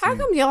 How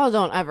come y'all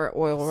don't ever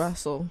oil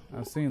wrestle?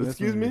 I've seen this.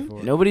 Excuse me.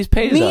 Before. Nobody's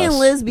paid us. Me and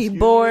Liz be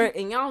bored,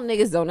 and y'all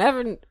niggas don't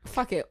ever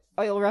fucking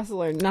oil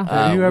wrestle or nothing.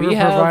 Have you ever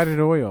provided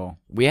oil?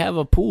 We have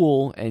a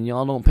pool, and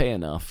y'all don't pay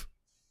enough.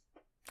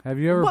 Have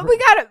you ever? But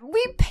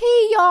we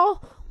pay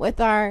y'all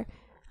with our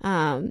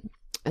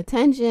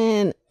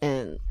attention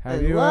and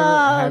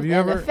love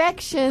and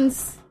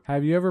affections.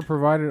 Have you ever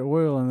provided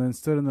oil and then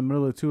stood in the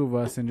middle of two of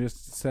us and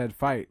just said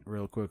fight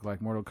real quick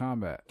like Mortal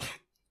Kombat?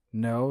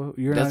 No,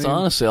 you're That's not.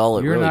 Honestly all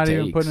it you're really not takes.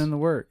 even putting in the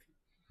work.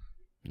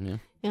 Yeah.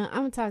 Yeah,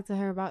 I'm gonna talk to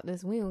her about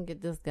this. We gonna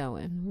get this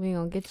going. We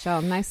gonna get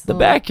y'all nice. The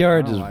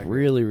backyard is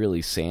really,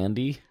 really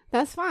sandy.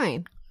 That's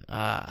fine.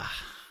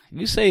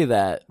 You say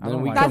that,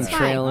 then we come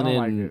trailing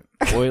in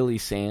oily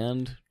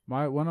sand.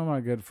 One of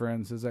my good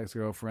friends, his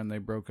ex-girlfriend, they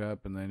broke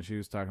up, and then she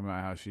was talking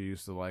about how she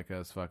used to like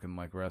us fucking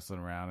like wrestling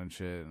around and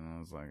shit, and I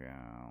was like,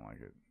 I don't like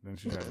it. Then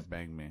she tried to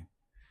bang me.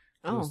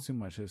 It was too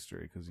much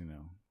history because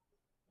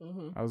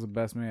I was the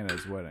best man at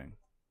his wedding.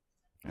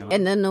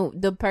 And then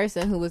the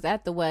person who was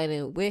at the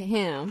wedding with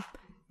him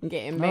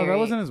getting married. No, that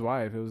wasn't his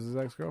wife. It was his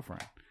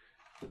ex-girlfriend.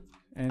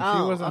 And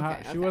she wasn't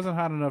hot. She wasn't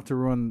hot enough to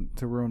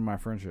ruin my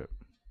friendship.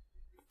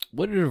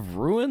 Would it have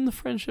ruined the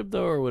friendship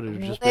though, or would it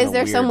have just been Is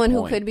there someone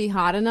who could be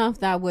hot enough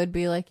that would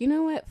be like, you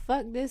know what,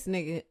 fuck this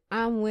nigga,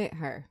 I'm with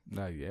her?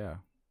 Yeah,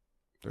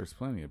 there's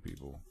plenty of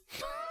people.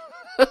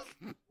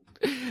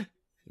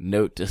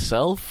 Note to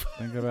self: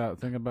 think about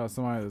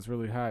somebody that's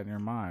really hot in your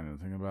mind, and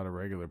think about a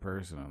regular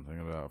person, and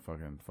think about fuck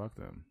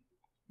them.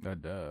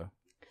 Duh.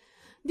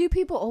 Do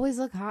people always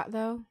look hot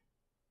though?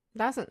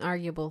 That's an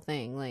arguable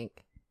thing.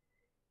 Like,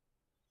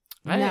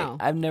 no,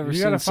 I've never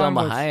seen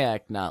Selma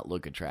Hayek not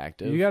look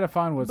attractive. You got to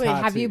find what's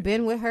hot. Have you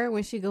been with her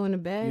when she go into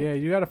bed? Yeah,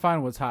 you got to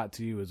find what's hot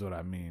to you. Is what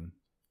I mean.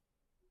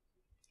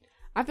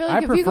 I feel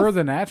like I prefer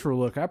the natural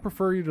look. I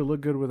prefer you to look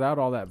good without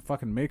all that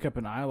fucking makeup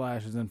and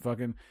eyelashes and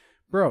fucking.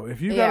 Bro,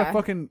 if you got to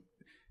fucking.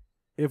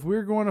 If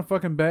we're going to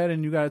fucking bed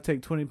and you got to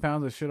take 20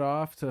 pounds of shit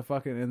off to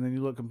fucking, and then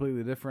you look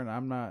completely different,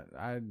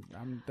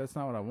 that's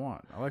not what I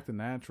want. I like the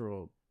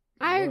natural.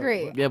 I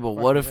agree. Yeah, but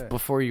what if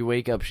before you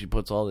wake up she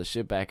puts all the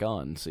shit back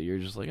on? So you're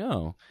just like,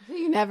 oh.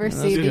 You never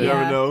see the. You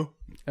never know.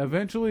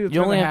 Eventually, it's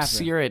you only have to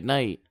see her at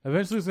night.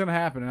 Eventually, it's going to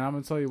happen, and I'm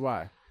going to tell you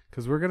why.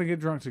 Because we're going to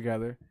get drunk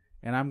together,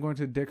 and I'm going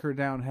to dick her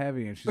down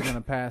heavy, and she's going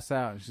to pass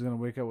out, and she's going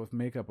to wake up with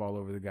makeup all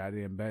over the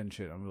goddamn bed and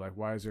shit. I'm like,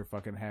 why is there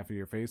fucking half of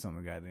your face on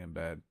the goddamn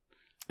bed?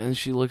 And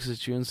she looks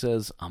at you and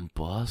says, I'm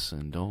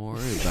bussing. Don't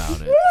worry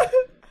about it.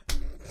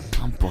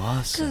 I'm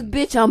bussing. Cause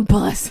bitch, I'm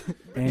bussing.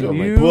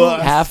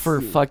 And half her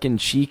fucking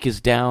cheek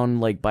is down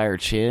like by her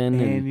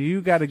chin. And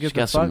you got to get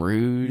the fuck. Some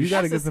rouge. You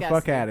got to get the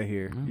fuck out of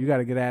here. You got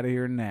to get out of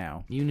here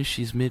now. Even if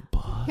she's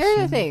mid-bus. Here's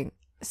the thing.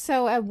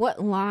 So at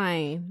what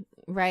line,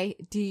 right,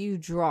 do you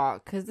draw?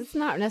 Because it's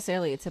not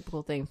necessarily a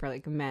typical thing for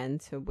like men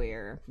to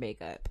wear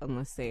makeup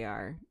unless they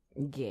are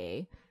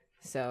gay.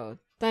 So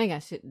that ain't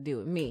got shit to do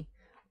with me.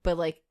 But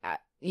like,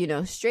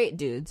 straight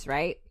dudes,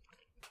 right?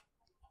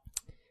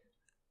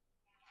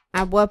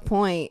 At what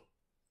point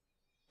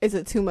is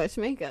it too much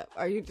makeup?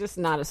 Are you just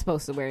not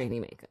supposed to wear any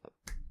makeup?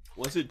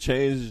 Once it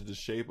changes the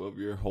shape of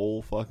your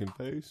whole fucking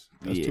face,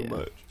 that's too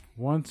much.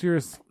 Once your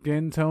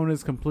skin tone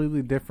is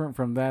completely different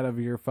from that of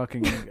your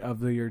fucking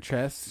your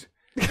chest,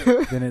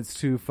 then it's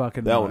too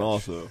fucking that much. One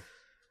also.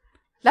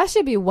 That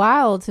should be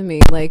wild to me.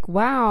 Like,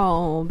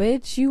 wow,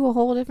 bitch, you a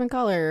whole different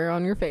color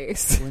on your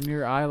face. When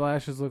your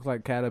eyelashes look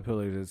like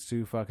caterpillars, it's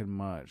too fucking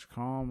much.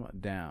 Calm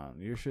down.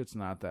 Your shit's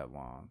not that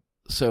long.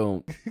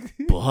 So,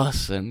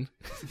 bussin'.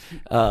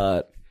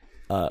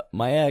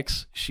 My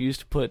ex, she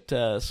used to put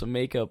some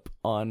makeup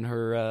on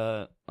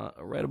her,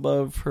 right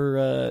above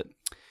her,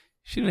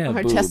 She didn't have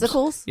Her boobs.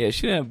 testicles? Yeah,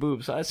 she didn't have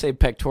boobs. I'd say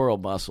pectoral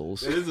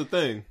muscles. It is a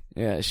thing.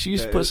 Yeah, she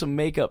used to put some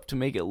makeup to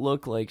make it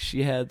look like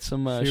she had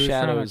some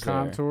shadows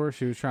there.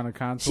 She was trying to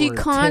contour. She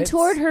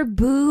contoured her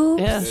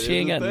boobs. Yeah, she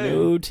ain't got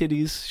no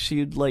titties.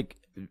 She'd like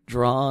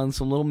draw on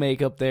some little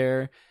makeup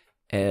there,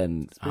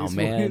 and oh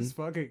man, he's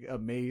fucking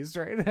amazed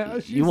right now.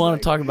 You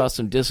want to talk about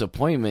some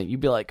disappointment?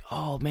 You'd be like,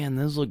 oh man,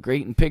 those look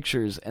great in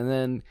pictures, and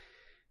then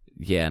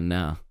yeah,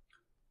 nah,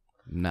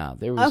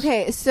 there was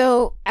Okay,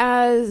 so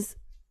as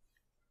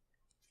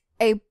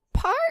a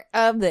part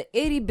of the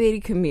itty bitty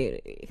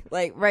community,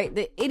 like, right,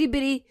 the itty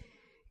bitty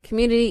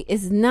community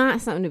is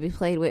not something to be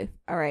played with.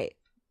 All right,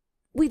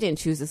 we didn't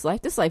choose this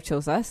life. This life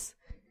chose us,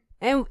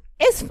 and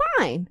it's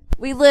fine.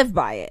 We live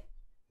by it.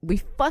 We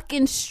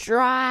fucking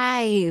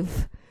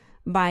strive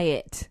by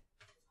it,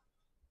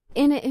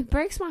 and it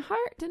breaks my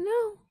heart to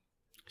know.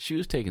 She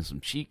was taking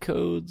some cheat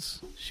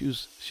codes. She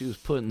was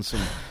putting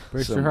some.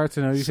 Breaks your heart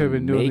to know you could have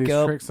been doing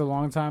makeup. these tricks a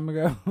long time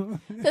ago.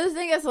 The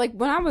thing is, like,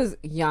 when I was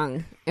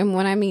young, and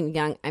when I mean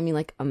young, I mean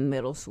like a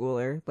middle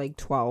schooler, like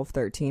 12,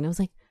 13, I was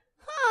like,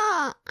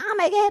 I'm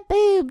gonna get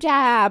boob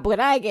job when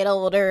I get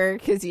older,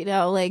 because, you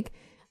know, like,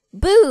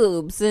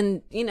 boobs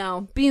and, you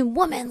know, being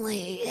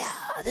womanly. Yeah,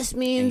 this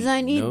means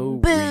I need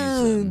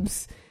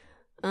boobs.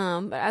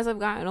 But as I've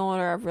gotten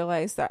older, I've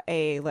realized that,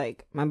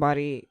 like, my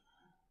body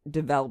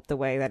developed the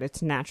way that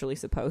it's naturally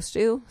supposed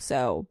to.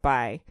 So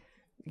by,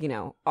 you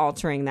know,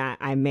 altering that,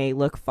 I may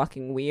look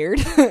fucking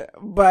weird,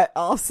 but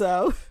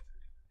also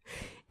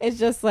it's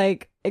just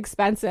like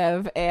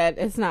expensive, and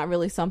it's not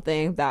really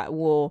something that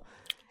will,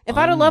 if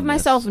I don't love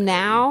myself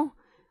now,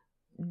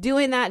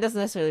 doing that doesn't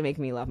necessarily make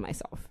me love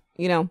myself,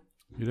 you know?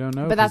 You don't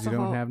know, but that's you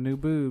don't have new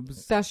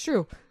boobs. That's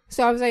true.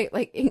 So I was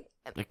like it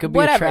could be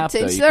whatever, a trap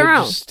though. to You their could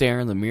own. just stare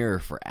in the mirror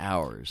for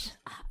hours,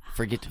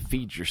 forget to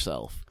feed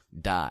yourself,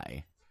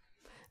 die.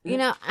 You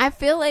know, I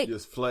feel like,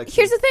 Just flexing.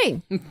 here's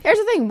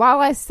the thing, while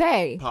I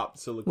say Pop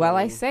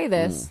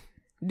this,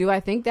 do I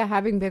think that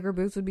having bigger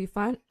boobs would be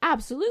fun?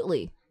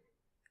 Absolutely.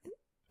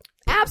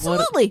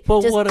 Absolutely.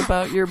 But Just- what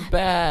about your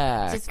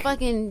back? Just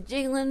fucking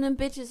jiggling them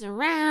bitches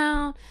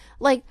around.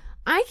 Like,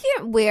 I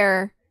can't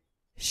wear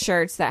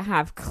shirts that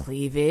have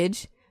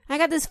cleavage. I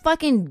got this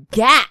fucking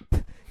gap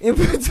in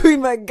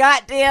between my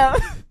goddamn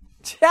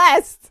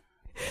chest.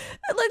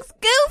 It looks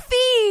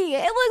goofy.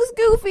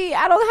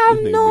 I don't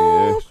have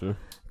no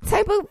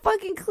type of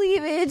fucking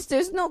cleavage.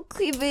 There's no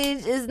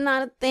cleavage. It's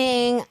not a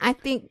thing. I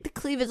think the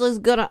cleavage looks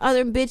good on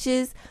other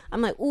bitches.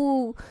 I'm like,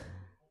 ooh,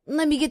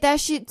 let me get that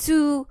shit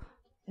too.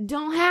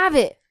 Don't have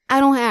it. I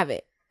don't have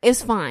it.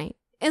 It's fine.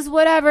 It's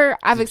whatever.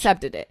 I've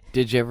accepted it.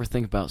 Did you ever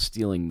think about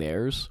stealing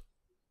theirs?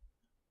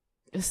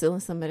 Just stealing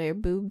some of their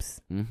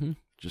boobs. Mm-hmm.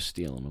 Just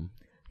stealing them.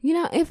 You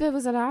know, if it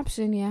was an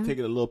option, yeah.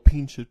 Taking a little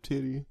pinch of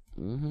titty.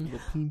 Mm-hmm. A little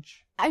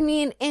pinch. I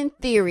mean, in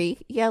theory,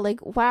 yeah,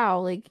 like,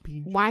 wow, like,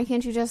 why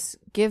can't you just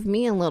give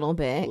me a little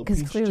bit?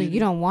 Because clearly you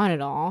don't want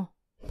it all.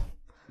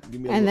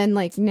 And then,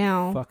 like,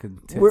 now. Fucking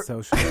tit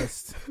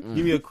socialist.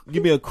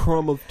 Give me a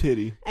crumb of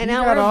titty. And you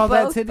now got we're all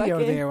that both titty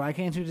over fucking- there. Why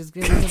can't you just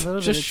give me a little bit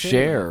of Just titty?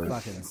 share.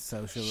 Fucking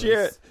socialist.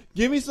 Share it.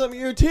 Give me some of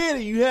your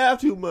titty. You have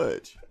too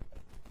much.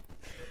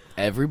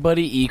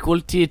 Everybody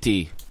equal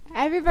titty.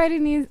 Everybody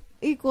needs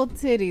equal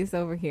titties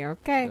over here,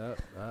 okay?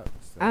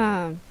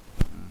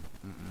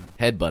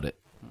 Headbutt it.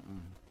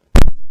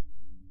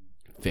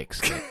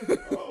 Fixed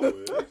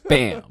it.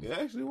 Bam. It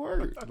actually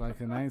worked. Like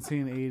the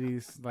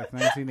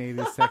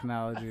 1980s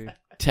technology.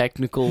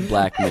 Technical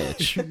Black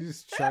Mitch. You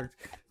just chucked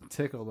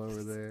tickled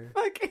over there.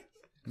 Okay.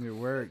 It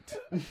worked.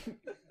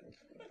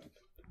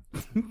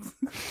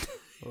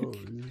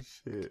 Holy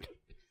shit.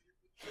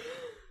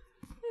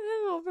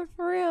 No, but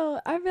for real,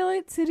 I feel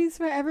like titties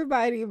for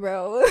everybody,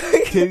 bro.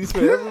 Titties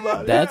for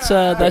everybody.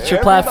 That's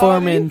your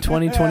platform in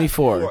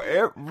 2024. I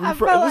feel like Listen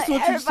to what you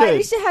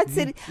everybody said. should have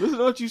titties. Listen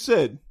to what you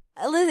said.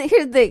 Listen,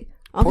 here's the thing.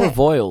 Poor Okay.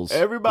 Voiles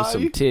Everybody? with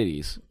some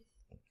titties.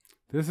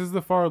 This is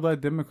the far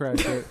left Democrat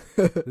shit.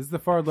 This is the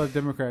far left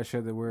Democrat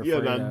shit that we're Yeah,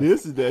 afraid now of.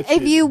 this is that If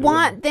shit. you man.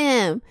 want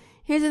them,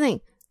 here's the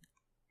thing.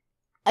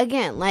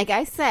 Again, like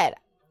I said,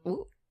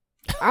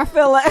 I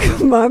feel like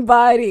my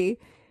body,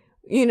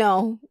 you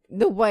know,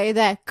 the way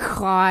that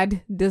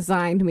God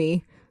designed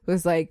me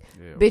was like,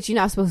 bitch, you're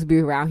not supposed to be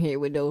around here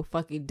with no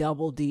fucking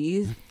double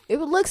D's. It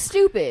would look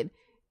stupid.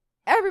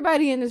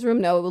 Everybody in this room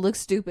know it would look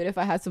stupid if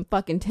I had some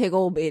fucking tig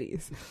old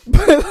bitties.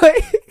 But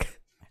like,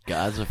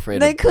 God's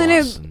afraid they of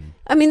couldn't. Boston.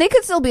 I mean, they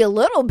could still be a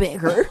little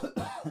bigger,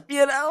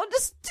 you know,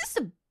 just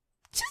a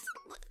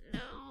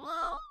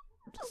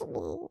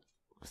little.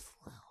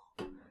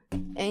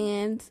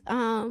 And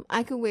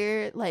I could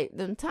wear like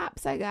them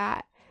tops I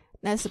got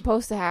that's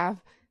supposed to have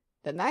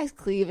the nice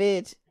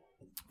cleavage.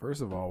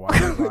 First of all,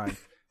 why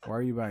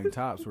are you buying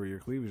tops where your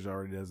cleavage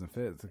already doesn't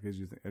fit? Because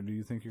do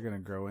you think you're gonna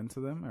grow into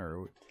them,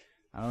 or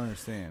I don't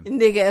understand.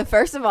 Nigga,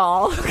 first of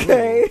all,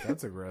 okay. Ooh,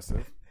 that's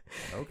aggressive.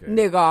 Okay.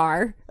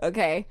 Niggar,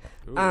 okay.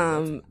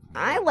 Ooh,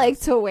 I like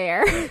to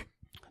wear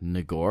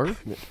Nagor?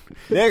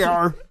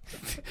 Nigger.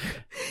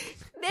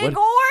 Niggar.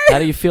 How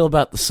do you feel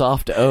about the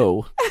soft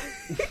O?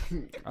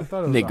 I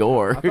thought it was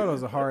Nigor. I thought it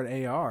was a hard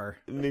AR.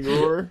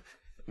 Nigor.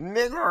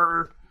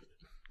 Nigger.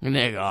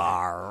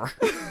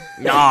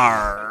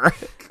 Yar.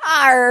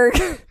 Arg.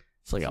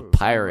 It's like a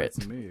pirate.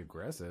 To me,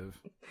 aggressive.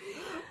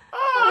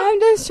 I'm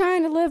just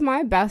trying to live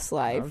my best I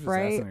life, was just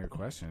right? asking a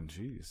question.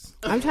 Jeez.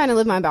 I'm trying to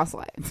live my best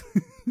life.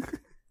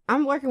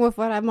 I'm working with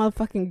what I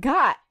motherfucking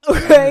got.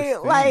 Okay,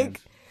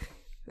 like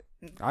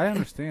I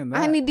understand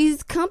that. I need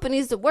these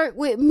companies to work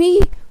with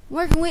me,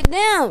 working with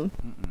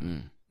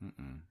them.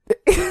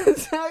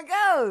 That's how it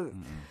goes.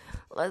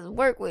 Let's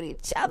work with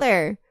each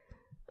other.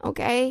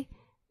 Okay,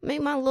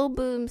 make my little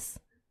boobs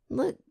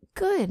look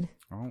good.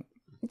 Oh,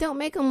 Don't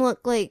make them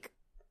look like,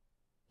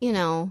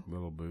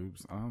 little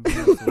boobs. I don't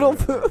think that's little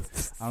the way it works.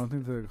 boobs. I don't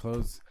think the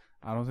clothes.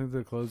 I don't think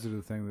the clothes do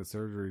the thing that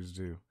surgeries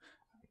do.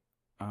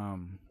 I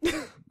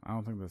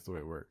don't think that's the way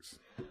it works.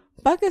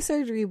 Fuck a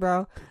surgery,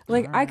 bro.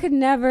 Like, I could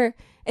never.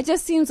 It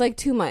just seems like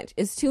too much.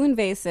 It's too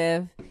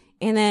invasive.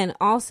 And then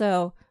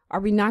also, are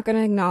we not going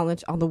to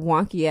acknowledge all the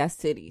wonky ass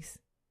titties?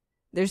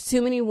 There's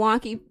too many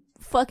wonky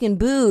fucking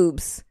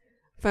boobs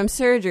from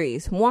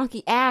surgeries,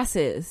 wonky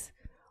asses,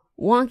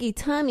 wonky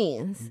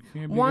tummies,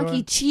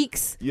 wonky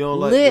cheeks, You don't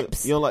like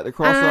lips, you don't like the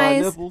cross-eyed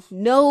eyes, nipples?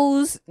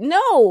 nose.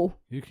 No,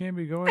 You can't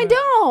be going. I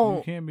don't.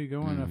 You can't be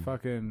going to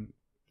fucking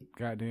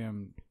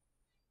goddamn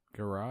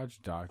garage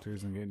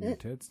doctors and getting your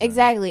tits done.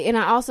 Exactly. And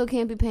I also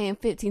can't be paying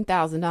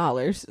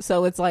 $15,000.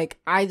 So it's like,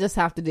 I just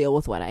have to deal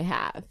with what I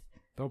have.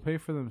 They'll pay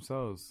for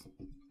themselves.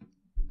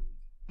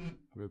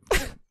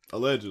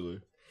 Allegedly.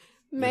 If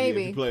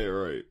Maybe. you play it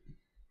right.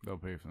 They'll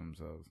pay for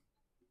themselves.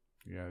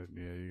 You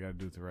gotta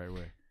do it the right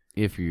way.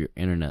 If you're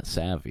internet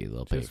savvy,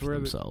 they'll pay Just for wear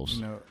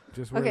themselves.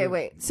 Okay,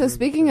 wait. So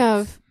speaking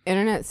of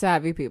internet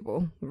savvy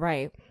people,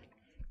 right?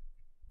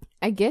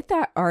 I get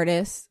that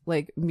artists,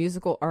 like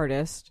musical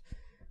artists,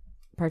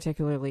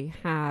 particularly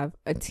have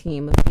a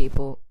team of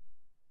people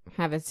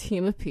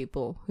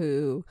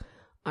who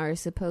are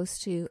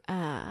supposed to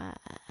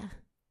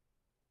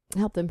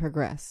help them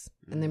progress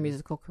in their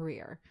musical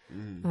career.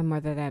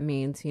 Whether that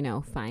means,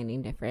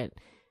 finding different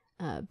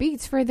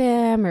beats for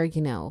them, or,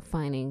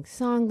 finding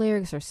song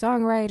lyrics or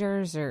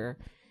songwriters or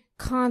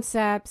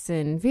concepts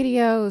and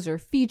videos or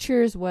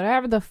features,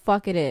 whatever the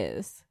fuck it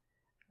is,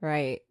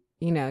 right?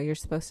 You're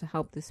supposed to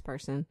help this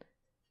person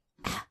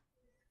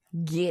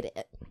get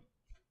it.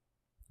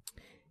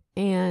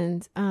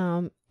 And,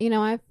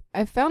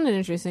 I found it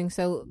interesting.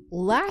 So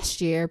last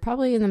year,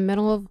 probably in the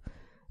middle of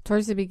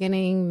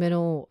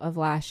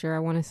last year, I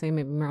want to say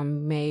maybe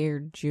around May or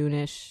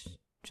June-ish,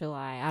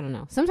 July, I don't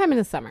know, sometime in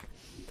the summer,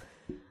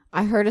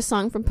 I heard a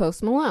song from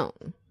Post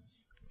Malone.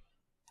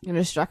 And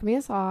it struck me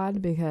as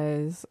odd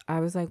because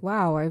I was like,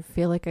 wow, I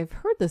feel like I've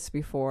heard this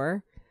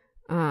before,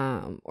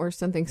 or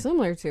something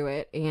similar to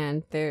it.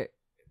 And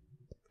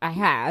I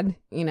had,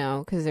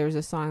 because there was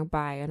a song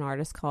by an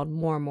artist called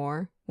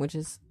More, which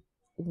is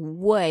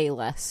way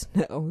less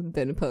known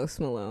than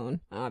Post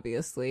Malone,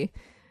 obviously.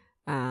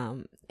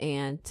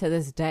 And to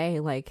this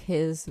day, like,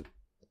 his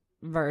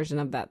version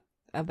of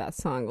that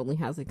song only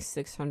has like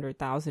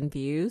 600,000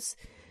 views.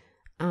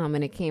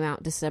 And it came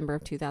out December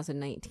of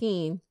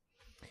 2019.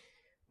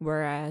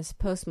 Whereas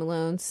Post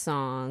Malone's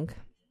song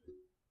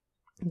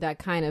that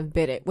kind of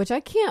bit it, which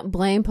I can't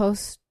blame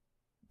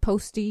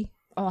Posty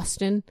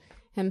Austin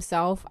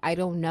himself. I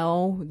don't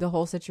know the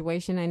whole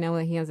situation. I know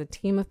that he has a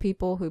team of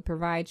people who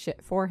provide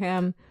shit for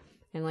him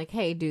and like,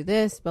 hey, do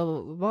this, blah,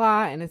 blah, blah,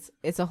 blah. And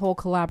it's a whole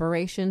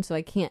collaboration. So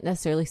I can't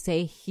necessarily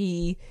say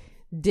he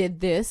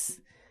did this.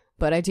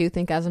 But I do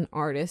think as an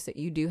artist that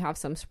you do have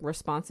some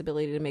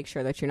responsibility to make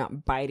sure that you're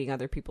not biting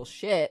other people's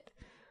shit.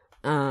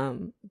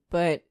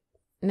 But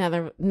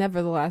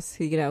nevertheless,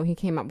 he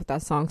came up with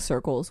that song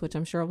Circles, which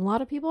I'm sure a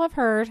lot of people have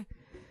heard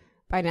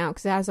by now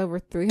because it has over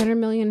 300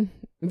 million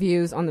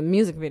views on the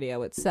music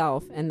video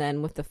itself. And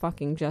then with the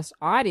fucking just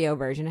audio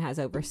version, it has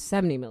over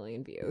 70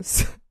 million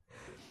views.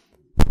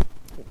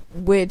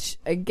 Which,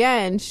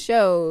 again,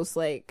 shows,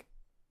 like,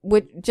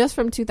 just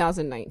from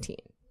 2019.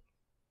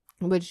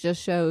 Which just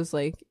shows,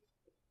 like,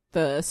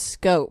 the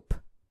scope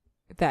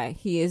that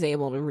he is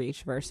able to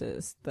reach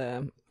versus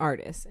the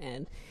artist.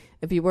 And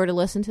if you were to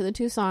listen to the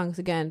two songs,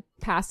 again,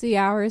 Past the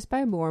Hours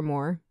by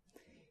More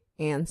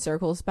and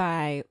Circles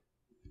by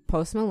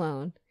Post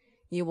Malone,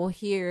 you will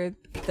hear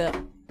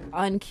the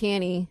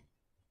uncanny,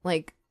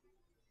 like,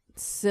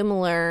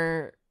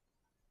 similar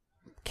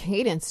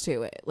cadence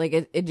to it. Like,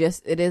 it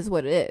is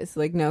what it is.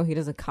 Like, no, he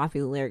doesn't copy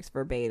the lyrics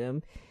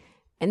verbatim.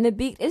 And the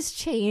beat is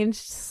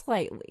changed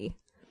slightly.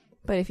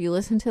 But if you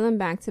listen to them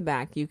back to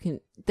back,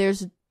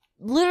 there's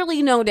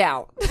literally no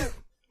doubt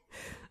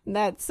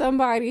that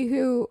somebody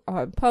who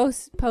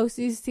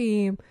Posty's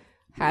team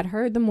had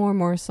heard the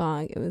More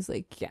song. It was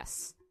like,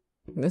 yes,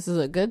 this is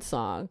a good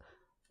song.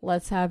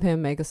 Let's have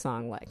him make a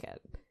song like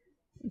it.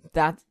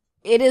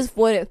 It is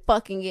what it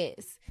fucking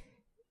is.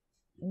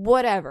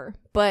 Whatever.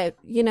 But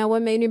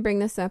what made me bring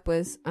this up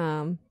was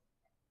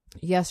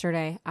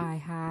yesterday I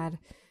had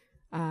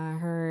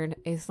heard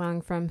a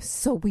song from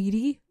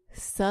Saweetie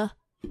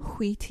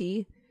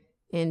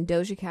and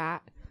Doja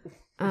Cat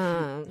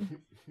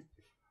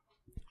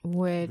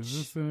Which is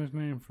this the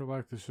name for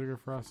like the sugar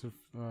frosted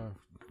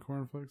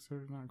cornflakes,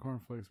 or not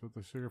cornflakes, but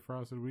the sugar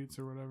frosted wheats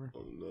or whatever?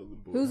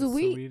 Who's a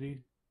wheat?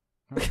 Sweetie?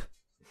 Huh?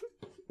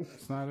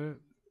 It's not it.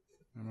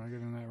 Am I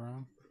getting that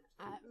wrong?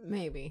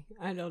 Maybe.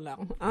 I don't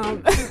know.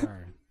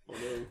 Sorry.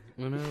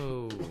 Oh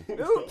no.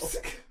 Oops.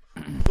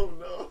 Oh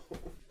no.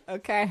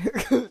 Okay.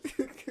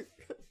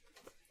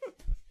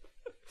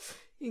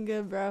 You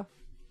good, bro?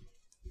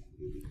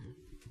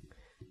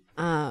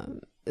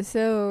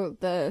 So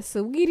the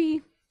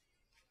Saweetie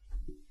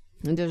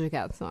and Doja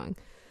Cat song.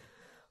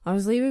 I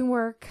was leaving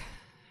work,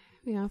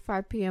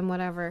 5 p.m.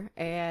 whatever,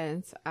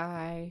 and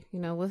I,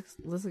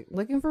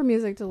 looking for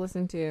music to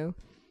listen to,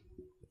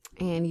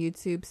 and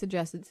YouTube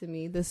suggested to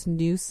me this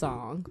new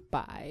song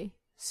by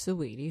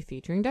Saweetie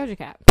featuring Doja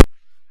Cat.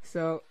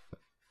 So,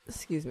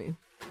 excuse me.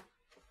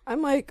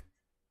 I'm like,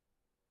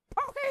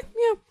 okay,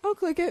 yeah, I'll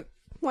click it.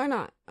 Why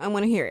not? I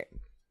want to hear it.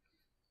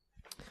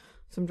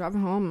 So I'm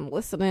driving home, I'm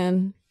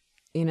listening.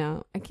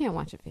 I can't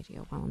watch a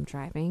video while I'm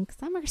driving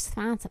because I'm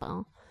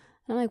responsible.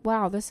 And I'm like,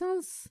 wow, this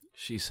sounds...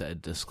 She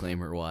said,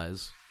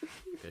 disclaimer-wise,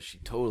 because she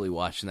totally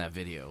watching that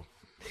video.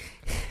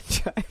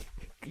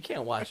 You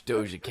can't watch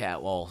Doja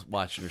Cat while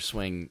watching her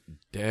swing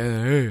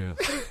dead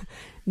ass.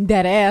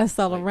 Dead ass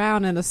all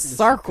around in a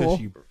circle.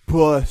 She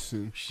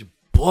busting. She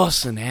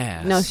busting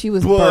ass. No, she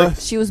was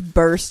she was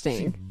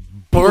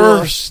bursting.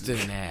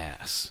 Bursting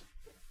ass.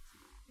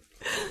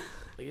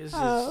 It's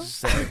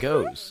just how it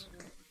goes.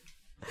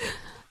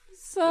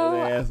 So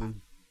That ass is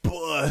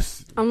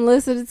bust. I'm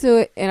listening to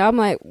it, and I'm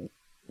like,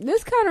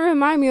 this kind of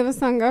reminded me of a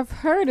song I've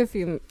heard a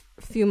few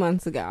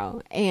months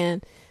ago.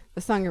 And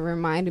the song it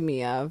reminded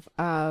me of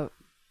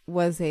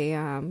was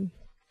a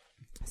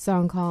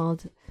song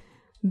called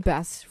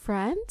Best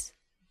Friend.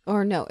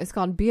 Or no, it's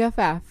called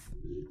BFF,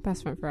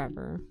 Best Friend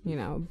Forever,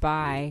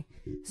 by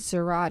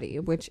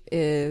Cerati, which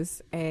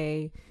is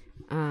a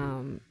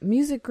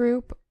music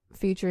group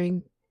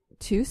featuring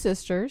two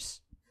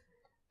sisters.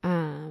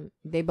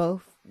 They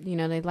both,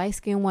 they light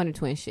skin Wonder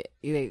Twin shit.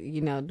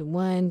 The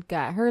one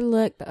got her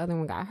look, the other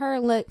one got her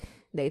look.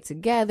 They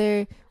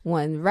together.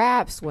 One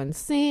raps, one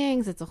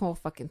sings. It's a whole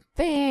fucking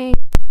thing.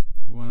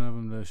 One of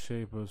them does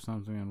Shape of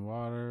Something in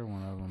Water.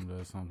 One of them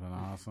does Something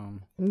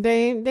Awesome.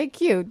 They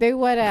cute. They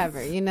whatever.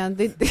 They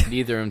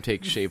Neither of them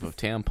take Shape of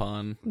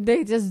Tampon.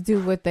 They just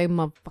do what they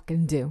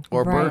motherfucking do.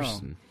 Or right?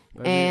 Bursting.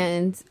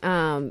 And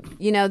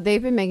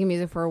they've been making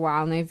music for a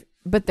while, and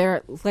but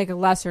they're like a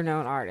lesser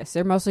known artist.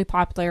 They're mostly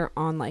popular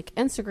on like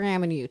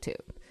Instagram and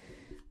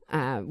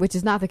YouTube, which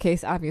is not the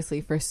case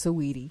obviously for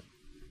Saweetie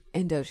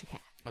and Doja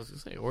Cat. I was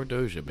gonna say, or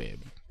Doja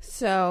Baby.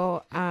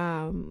 So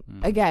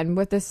again,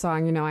 with this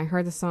song, I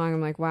heard the song. I'm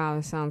like, wow,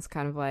 this sounds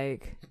kind of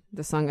like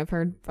the song I've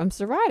heard from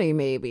Cerati,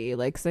 maybe.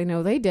 Like, 'cause I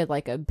know they did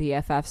like a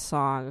BFF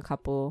song a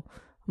couple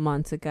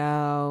months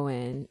ago,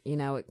 and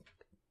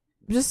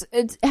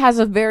it has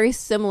a very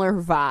similar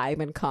vibe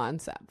and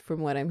concept from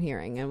what I'm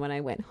hearing. And when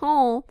I went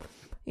home,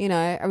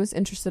 I was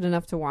interested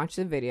enough to watch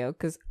the video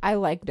because I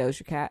like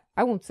Doja Cat.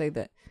 I won't say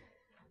that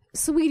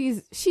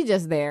Saweetie's, she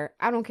just there.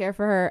 I don't care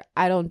for her.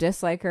 I don't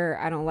dislike her.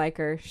 I don't like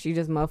her. She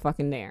just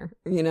motherfucking there,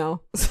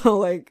 So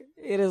like,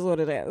 it is what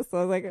it is. So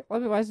I was like,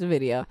 let me watch the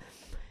video.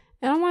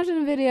 And I'm watching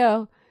the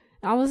video.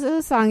 And I listen to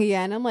the song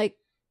again. I'm like,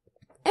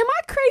 am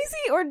I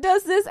crazy, or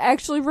does this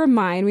actually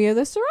remind me of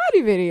the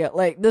Cerati video?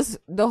 Like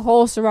the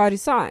whole Cerati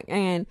song.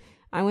 And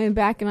I went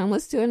back and I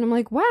listened to it, and I'm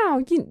like,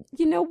 wow,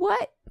 you know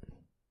what?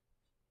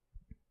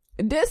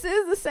 This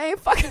is the same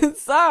fucking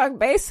song,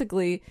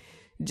 basically,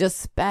 just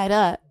sped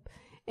up.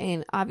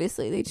 And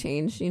obviously they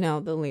changed,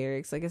 the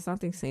lyrics. Like, it's not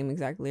the same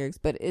exact lyrics,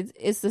 but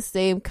it's the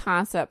same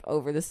concept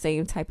over the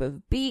same type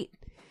of beat.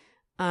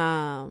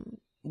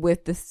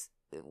 With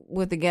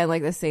again,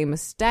 like the same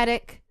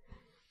aesthetic.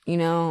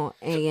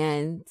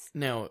 And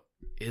now,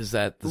 is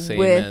that the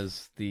same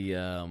as the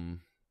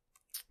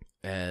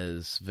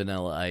as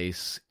Vanilla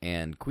Ice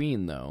and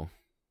Queen, though,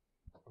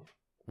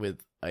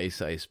 with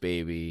Ice Ice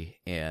Baby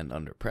and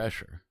Under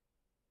Pressure?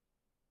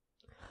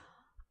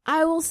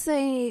 I will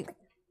say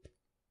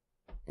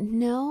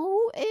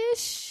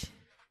no-ish,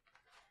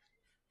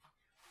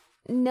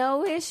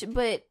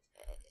 but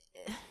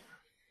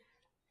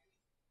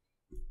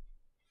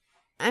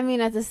I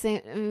mean, at the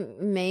same,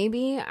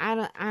 maybe I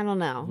don't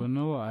know.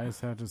 Vanilla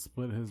Ice had to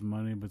split his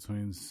money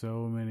between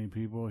so many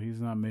people. He's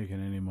not making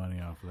any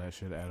money off of that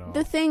shit at all.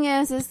 The thing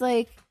is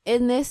like,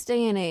 in this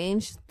day and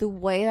age, the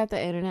way that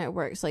the internet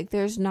works, like,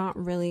 there's not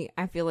really,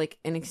 I feel like,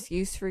 an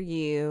excuse for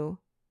you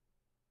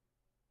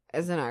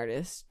as an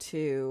artist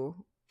to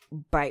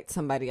bite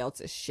somebody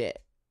else's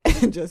shit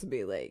and just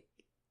be like,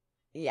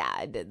 yeah,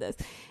 I did this.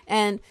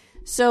 And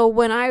so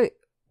when I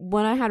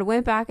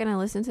went back and I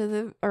listened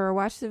to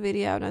watched the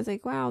video, and I was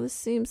like, wow, this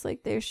seems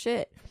like their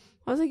shit.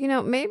 I was like,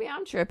 maybe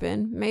I'm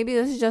tripping. Maybe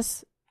this is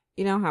just,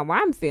 how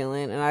I'm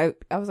feeling. And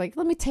I was like,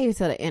 let me take it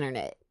to the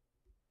internet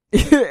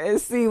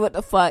and see what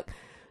the fuck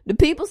the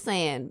people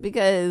saying,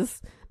 because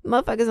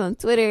motherfuckers on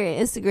Twitter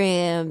and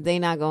Instagram, they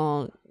not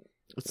going.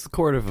 It's the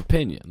court of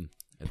opinion.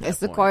 It's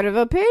the court of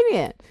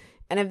opinion.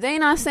 And if they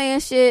not saying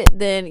shit,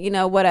 then, you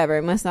know, whatever.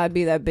 It must not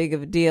be that big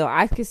of a deal.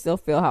 I can still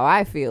feel how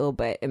I feel,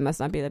 but it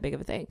must not be that big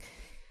of a thing.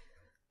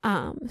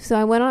 So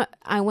I went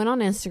on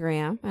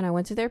Instagram and I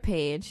went to their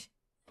page,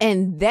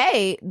 and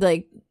they,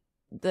 like,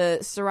 the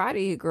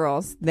sorority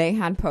girls, they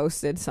had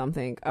posted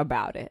something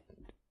about it.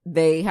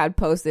 They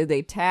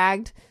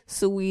tagged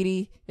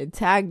Saweetie, they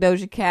tagged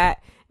Doja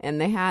Cat,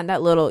 and they had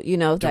that little, you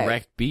know,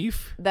 direct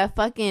beef? That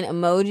fucking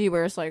emoji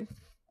where it's like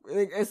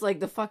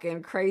the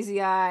fucking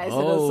crazy eyes,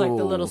 and it's like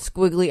the little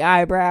squiggly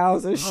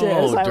eyebrows and shit.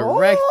 Oh, it's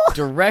like,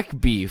 direct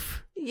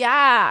beef.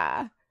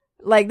 Yeah.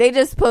 Like, they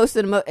just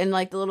posted and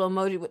like the little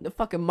emoji with the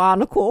fucking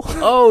monocle.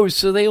 Oh,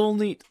 so they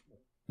only,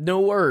 no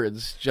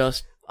words,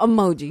 just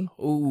emoji.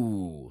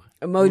 Ooh.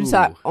 Emoji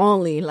talk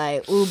only.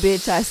 Like, ooh,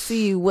 bitch, I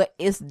see you. What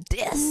is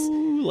this?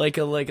 Ooh, like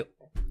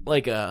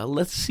a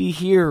let's see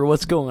here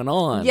what's going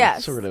on.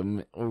 Yes. Sort of.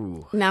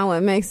 Ooh. Now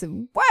what makes it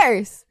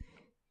worse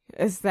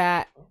is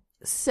that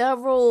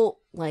several,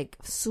 like,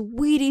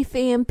 Saweetie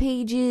fan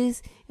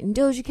pages and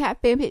Doja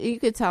Cat fan pages, you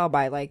could tell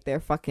by, like, their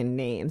fucking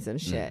names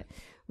and shit,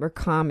 were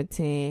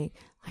commenting,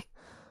 like,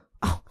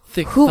 oh,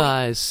 thick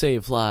thighs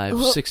save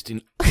lives,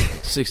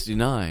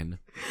 69.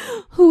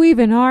 Who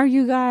even are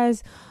you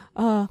guys?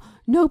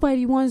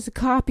 Nobody wants to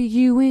copy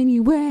you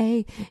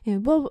anyway,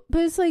 and blah, blah.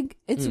 But it's like,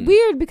 it's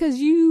weird because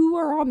you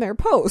are on their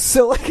post,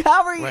 so like,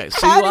 how are you? Right.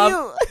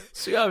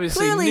 So you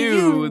obviously clearly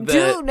knew you that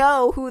do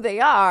know who they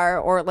are,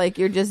 or like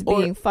you're just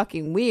being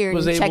fucking weird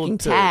and checking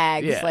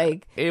tags,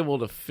 like able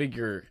to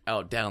figure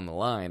out down the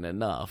line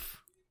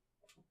enough.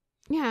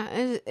 Yeah,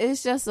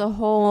 it's just a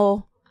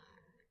whole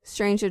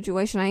strange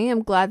situation. I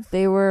am glad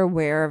they were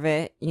aware of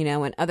it, you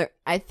know. And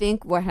I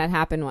think what had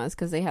happened was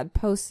because they had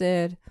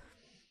posted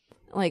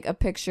like a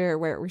picture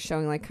where it was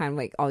showing like kind of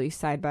like all these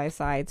side by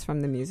sides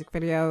from the music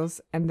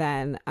videos, and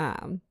then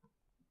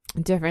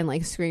different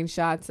like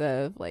screenshots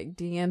of like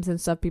DMs and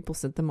stuff people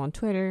sent them on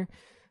Twitter,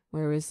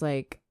 where it was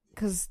like,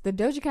 because the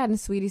Doja Cat and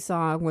Saweetie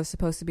song was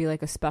supposed to be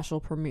like a special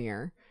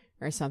premiere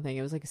or something.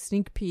 It was like a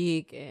sneak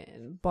peek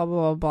and blah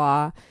blah blah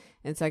blah.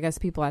 And so I guess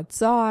people had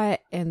saw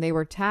it and they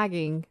were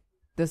tagging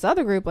this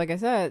other group, like I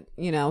said,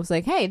 you know, it was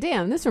like, hey,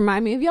 damn, this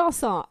remind me of y'all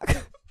song.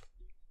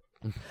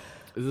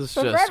 Is this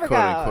just quote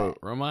unquote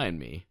remind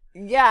me?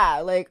 Yeah,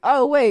 like,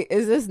 oh wait,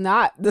 is this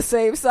not the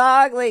same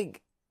song?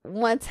 Like,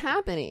 what's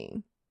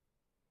happening?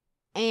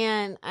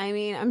 And I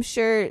mean, I'm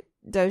sure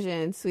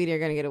Doja and Saweetie are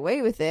gonna get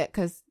away with it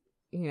because,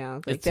 you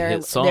know, like, it's a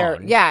hit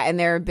song. Yeah, and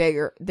they're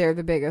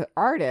the bigger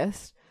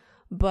artist.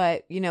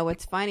 But you know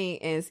what's funny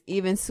is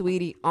even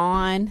Saweetie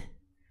on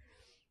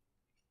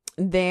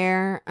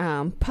their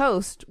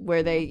post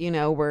where they, you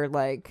know, were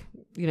like,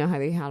 you know how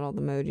they had all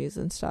the emojis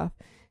and stuff,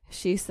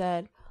 she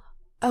said,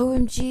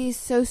 OMG,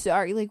 so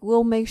sorry, like,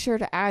 we'll make sure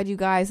to add you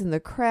guys in the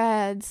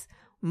creds,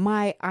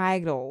 my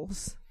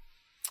idols.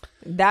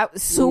 That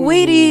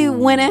Saweetie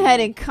went ahead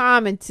and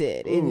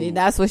commented, and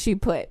that's what she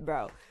put,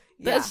 bro.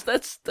 Yeah.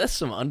 That's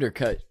some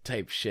undercut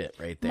type shit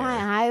right there.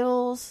 My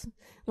idols,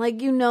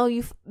 like, you know,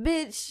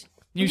 bitch,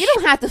 you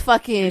don't have to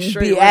fucking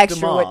be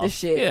extra with the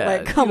shit. Yeah,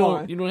 like, come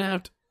on, you don't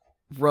have to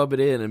rub it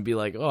in and be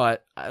like, oh,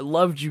 I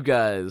loved you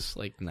guys.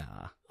 Like,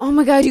 nah. Oh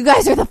my god, you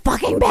guys are the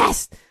fucking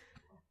best.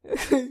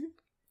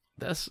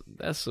 That's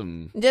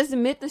some. Just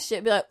admit the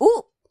shit. Be like,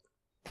 ooh,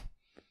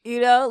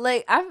 you know,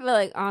 like, I feel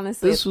like,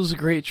 honestly, this was a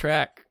great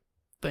track.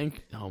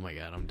 Oh my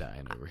god, I'm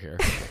dying over here.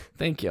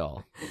 Thank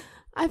y'all.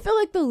 I feel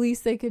like the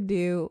least they could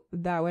do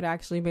that would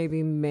actually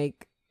maybe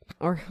make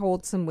or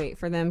hold some weight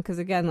for them, because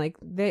again, like,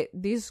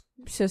 these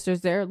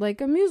sisters, they're like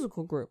a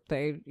musical group.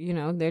 They, you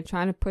know, they're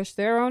trying to push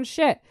their own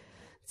shit.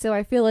 So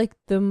I feel like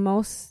the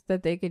most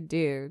that they could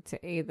do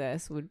to aid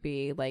this would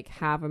be like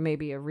have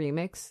maybe a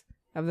remix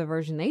of the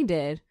version they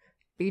did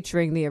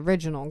featuring the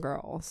original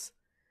girls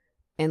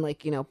and,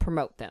 like, you know,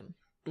 promote them.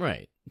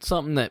 Right.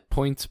 Something that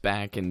points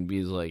back and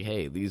be like,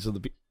 hey, these are the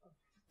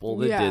people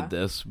that did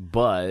this,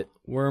 but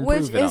we're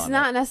improving on it. Which is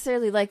not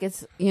necessarily like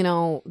it's, you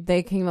know,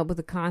 they came up with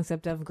the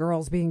concept of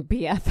girls being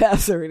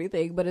BFFs or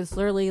anything, but it's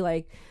literally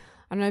like,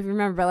 I don't know if you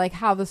remember, but like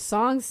how the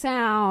song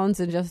sounds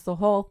and just the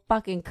whole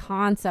fucking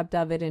concept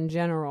of it in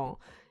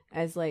general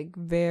as like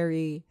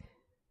very,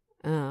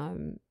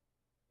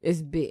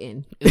 is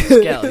bitten.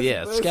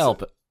 It's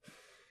scalp.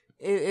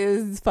 It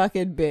is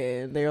fucking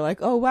bitten. They're like,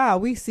 oh wow,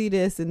 we see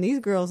this and these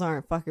girls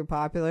aren't fucking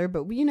popular,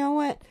 but you know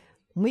what?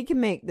 We can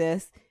make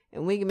this,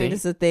 and we can make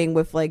this a thing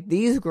with like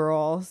these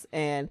girls.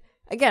 And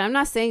again, I'm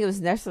not saying it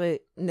was necessarily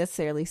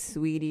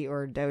Saweetie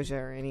or Doja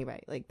or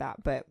anybody like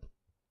that, but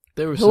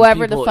there was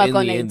whoever some the fuck in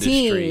on the their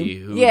industry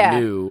team who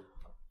knew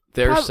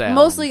their sound.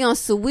 Mostly on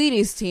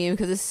Saweetie's team,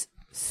 because it's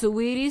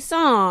Saweetie's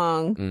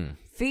song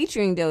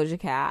featuring Doja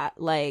Cat.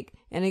 Like,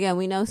 and again,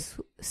 we know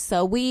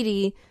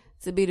Saweetie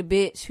to be the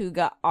bitch who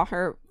got all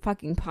her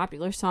fucking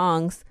popular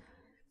songs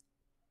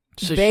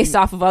based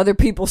off of other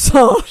people's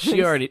songs.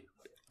 She already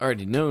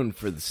known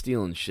for the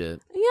stealing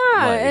shit.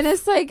 Yeah, life. and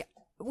it's like,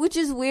 which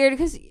is weird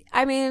because,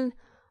 I mean,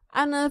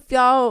 I don't know if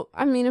y'all,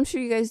 I mean, I'm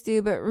sure you guys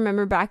do, but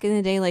remember back in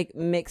the day, like,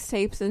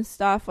 mixtapes and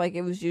stuff, like,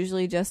 it was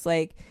usually just,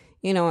 like,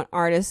 you know, an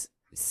artist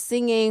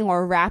singing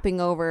or rapping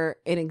over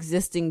an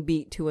existing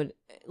beat to an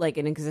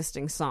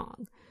existing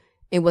song.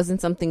 It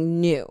wasn't something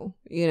new.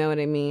 You know what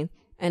I mean?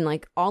 And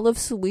like all of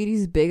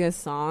Saweetie's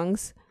biggest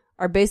songs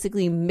are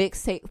basically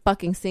mixtape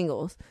fucking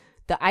singles.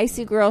 The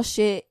Icy Girl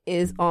shit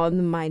is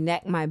on My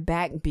Neck, My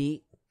Back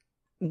beat.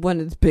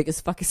 One of the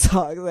biggest fucking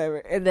songs ever.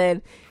 And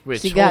then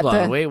Which, she got hold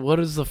on, wait, what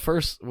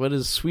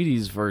is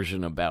Sweetie's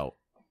version about?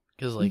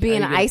 Because like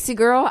being an icy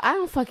girl, I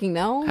don't fucking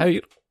know.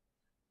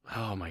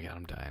 Oh my god,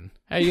 I'm dying.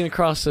 How are you gonna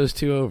cross those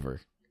two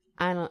over?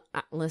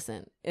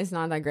 Listen, it's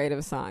not that great of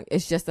a song.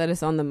 It's just that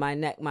it's on the My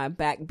Neck, My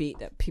Back beat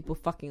that people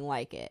fucking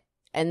like it.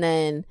 And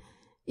then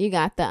you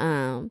got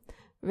the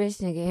rich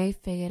nigga, hey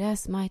figure,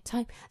 that's my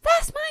type.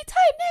 That's my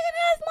type, nigga,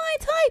 that's my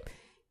type.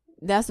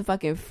 That's a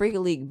fucking Freak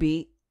League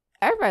beat.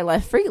 Everybody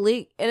likes Freak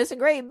League, and it's a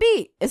great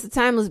beat. It's a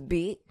timeless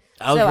beat.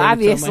 I was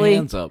ready to throw my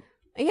hands up.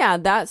 Yeah,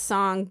 that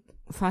song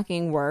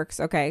fucking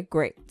works. Okay,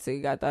 great. So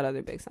you got that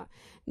other big song.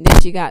 Then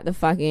you got the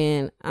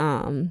fucking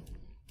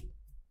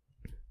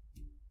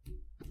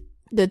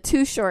the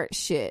Too Short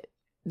shit.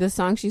 The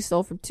song she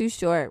stole from Too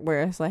Short,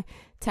 where it's like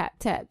tap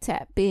tap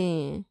tap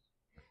in.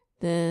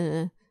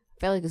 I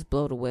feel like it's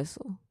Blow the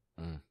Whistle.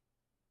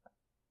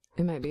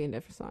 It might be a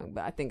different song,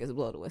 but I think it's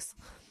Blow the Whistle.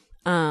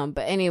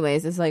 But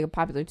anyways, it's like a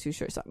popular Too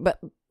Short song. But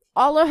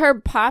all of her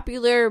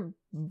popular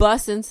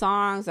bussin'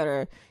 songs that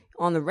are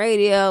on the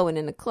radio and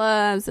in the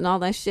clubs and all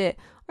that shit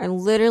are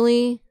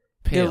literally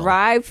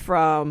derived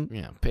from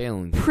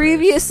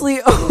previously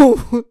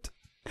owned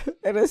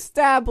and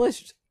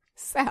established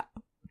sounds.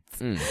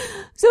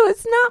 So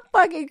it's not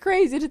fucking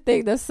crazy to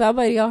think that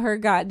somebody on her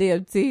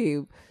goddamn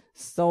team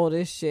stole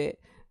this shit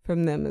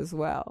from them as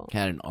well.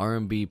 Had an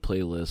R&B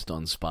playlist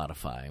on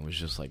Spotify and was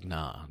just like,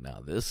 nah,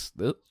 this.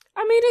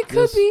 I mean, it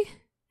could be.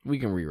 We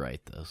can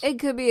rewrite this. It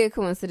could be a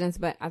coincidence,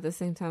 but at the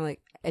same time,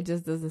 like, it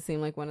just doesn't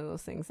seem like one of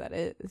those things that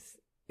is.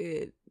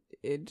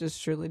 It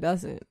just truly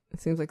doesn't.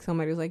 It seems like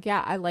somebody was like,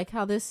 yeah, I like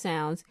how this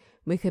sounds.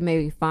 We could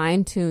maybe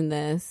fine tune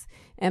this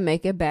and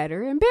make it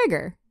better and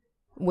bigger.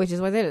 Which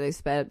is what they did. They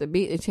sped up the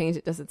beat. They changed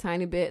it just a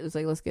tiny bit. It was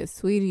like, let's get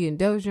Sweetie and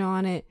Doja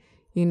on it.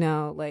 You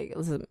know, like,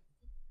 listen,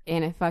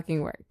 and it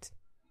fucking worked.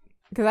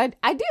 Because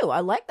I do. I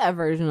like that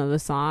version of the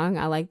song.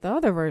 I like the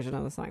other version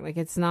of the song. Like,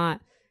 it's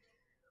not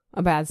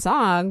a bad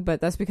song,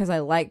 but that's because I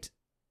liked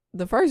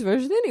the first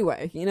version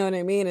anyway. You know what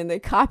I mean? And they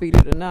copied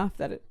it enough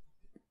that it...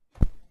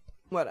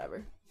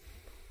 Whatever.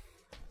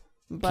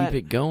 But keep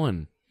it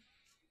going.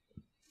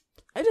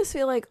 I just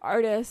feel like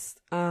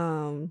artists,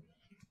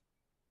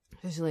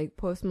 just like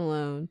Post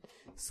Malone,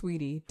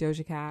 Sweetie,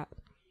 Doja Cat,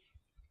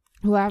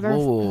 whoever.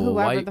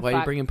 Why are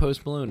you bringing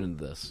Post Malone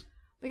into this?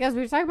 Because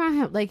we were talking about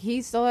him, like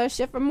he stole that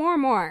shit from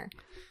More.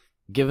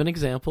 Give an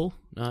example.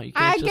 No, you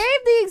can't. I gave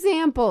the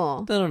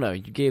example. No.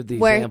 You gave the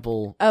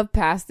example of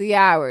Past the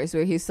Hours,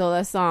 where he stole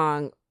that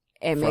song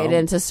and made it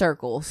into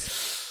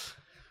Circles.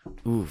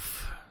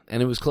 Oof,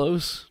 and it was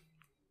close.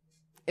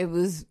 It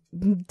was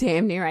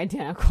damn near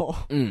identical.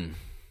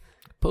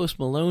 Post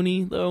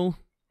Maloney, though.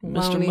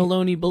 Mr.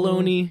 Maloney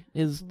Baloney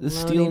is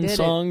stealing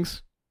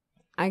songs.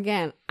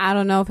 Again, I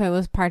don't know if it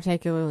was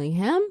particularly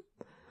him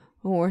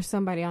or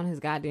somebody on his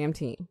goddamn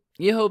team.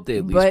 You hope they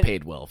at least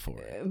paid well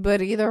for it.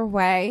 But either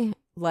way,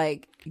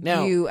 like,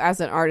 you as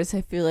an artist,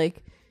 I feel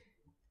like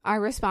are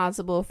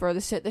responsible for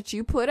the shit that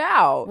you put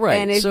out. Right.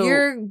 And if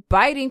you're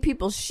biting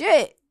people's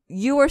shit,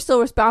 you are still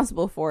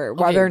responsible for it,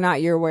 whether or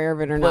not you're aware of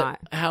it or not.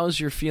 How's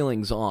your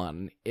feelings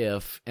on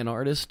if an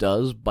artist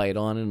does bite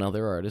on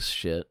another artist's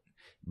shit,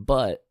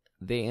 but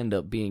they end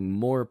up being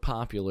more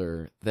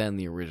popular than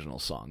the original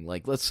song?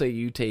 Like, let's say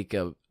you take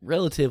a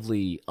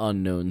relatively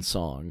unknown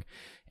song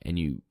and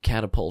you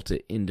catapult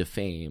it into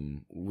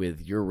fame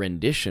with your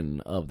rendition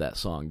of that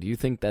song. Do you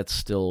think that's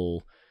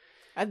still...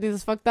 I think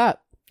it's fucked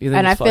up.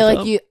 And I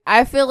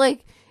feel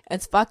like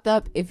it's fucked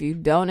up if you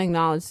don't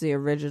acknowledge the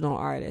original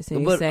artist.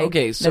 And you say,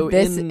 okay, so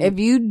if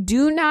you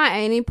do not at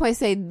any point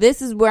say,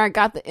 this is where I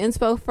got the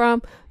inspo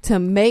from to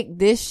make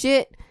this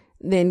shit,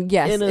 then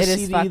yes, in a it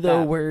CD, is fucked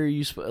though, up. where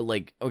you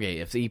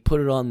if they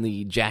put it on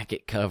the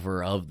jacket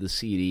cover of the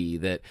CD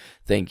that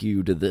thank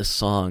you to this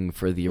song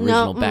for the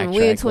original backtrack.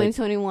 We in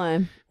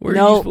 2021. Where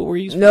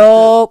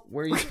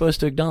are you supposed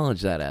to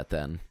acknowledge that at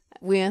then?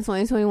 We in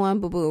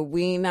 2021, boo boo.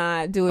 We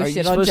not doing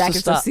shit on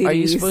jackets or CDs. Are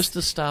you supposed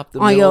to stop the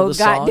on middle your of the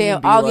song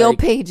goddamn all your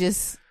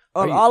pages?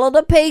 On all of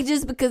the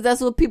pages, because that's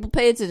what people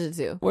pay attention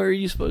to. Where are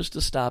you supposed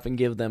to stop and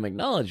give them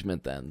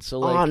acknowledgement then?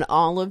 So on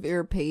all of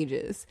your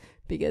pages,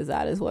 because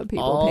that is what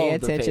people pay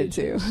attention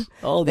to.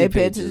 They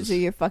pay attention to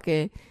your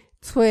fucking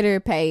Twitter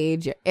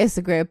page, your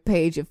Instagram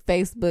page, your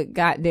Facebook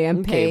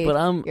goddamn page,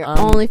 but your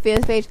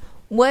OnlyFans page,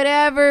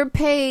 whatever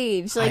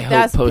page. Like,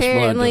 that's Post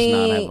apparently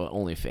Malone does not have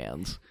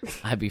OnlyFans.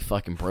 I'd be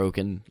fucking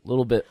broken. A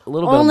little bit.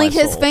 Only of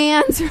my his soul.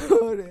 fans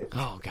wrote it.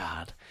 Oh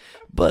God.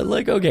 But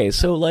okay,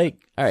 so all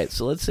right,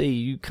 so let's say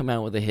you come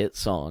out with a hit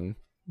song,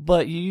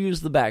 but you use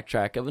the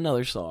backtrack of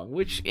another song,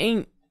 which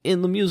ain't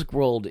in the music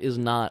world is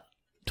not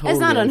totally it's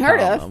not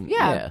unheard uncommon. of.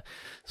 Yeah.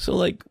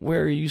 So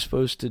where are you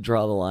supposed to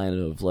draw the line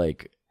of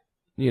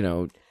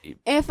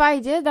if I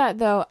did that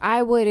though,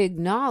 I would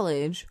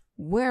acknowledge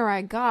where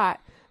I got,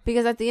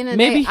 because at the end of the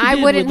Maybe day, I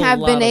wouldn't have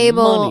been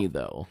able. Money,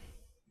 though.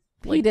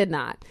 He did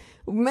not.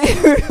 He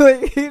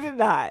did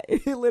not.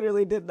 He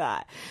literally did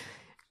not.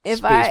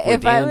 If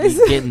I was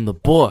getting the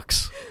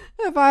books,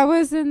 if I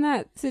was in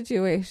that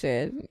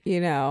situation,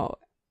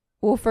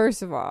 well,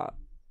 first of all,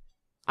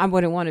 I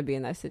wouldn't want to be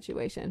in that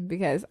situation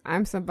because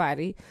I'm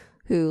somebody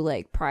who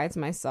like prides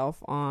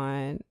myself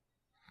on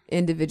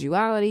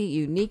individuality,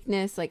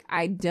 uniqueness. Like,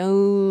 I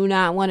do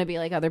not want to be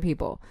like other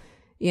people,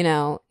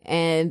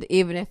 and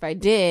even if I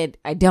did,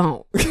 I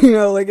don't,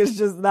 like, it's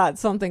just not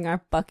something I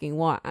fucking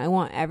want. I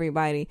want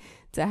everybody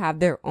to have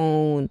their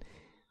own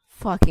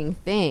fucking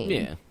thing.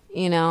 Yeah.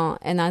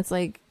 And that's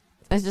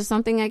just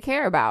something I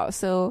care about.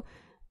 So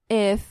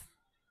if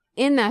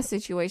in that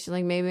situation,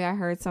 like maybe I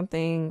heard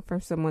something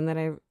from someone that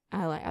I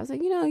like, I was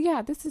like,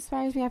 yeah, this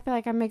inspires me. I feel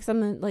like I make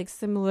something like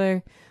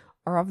similar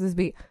or off this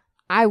beat.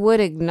 I would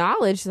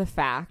acknowledge the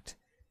fact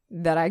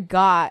that I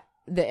got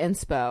the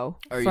inspo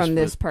from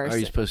this person. Are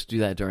you supposed to do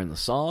that during the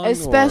song?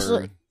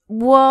 Especially,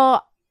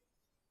 well,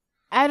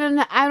 I don't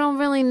know. I don't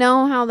really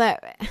know how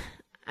that,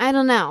 I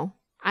don't know.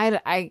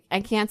 I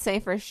can't say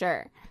for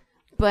sure.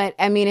 But,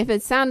 I mean, if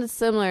it sounded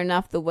similar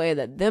enough the way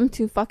that them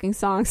two fucking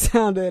songs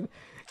sounded,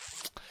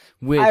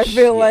 I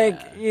feel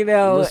like,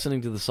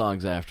 listening to the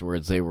songs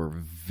afterwards, they were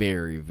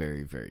very,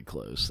 very, very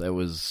close. That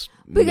was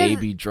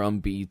maybe drum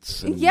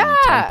beats and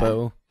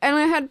tempo. And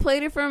I had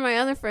played it for my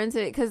other friends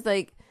because,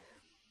 like,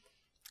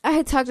 I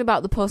had talked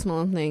about the Post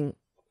Malone thing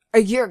a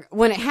year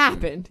when it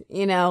happened,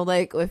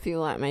 like with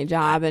people at my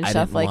job and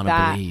stuff like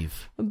that.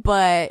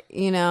 But,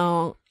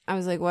 I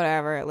was like,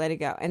 whatever, let it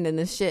go. And then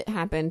this shit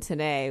happened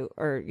today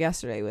or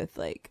yesterday with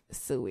like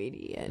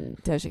Saweetie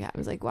and Doja Cat. I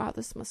was like, wow,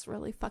 this must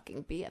really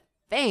fucking be a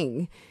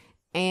thing.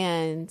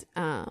 And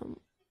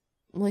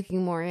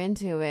looking more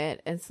into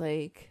it, it's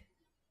like,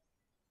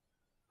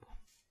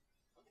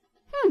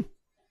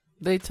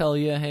 They tell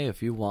you, hey,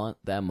 if you want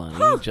that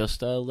money,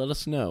 just let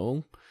us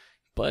know.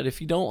 But if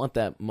you don't want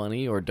that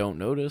money or don't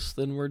notice,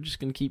 then we're just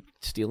going to keep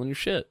stealing your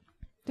shit.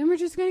 Then we're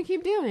just going to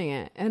keep doing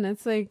it. And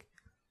it's like,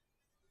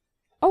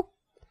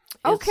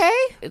 okay.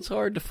 It's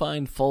hard to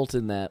find fault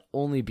in that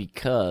only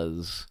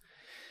because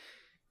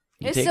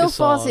it's so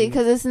falsy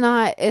because it's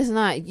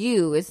not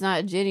you. It's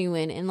not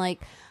genuine. And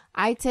like,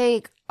 I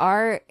take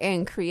art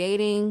and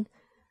creating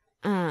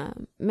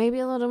maybe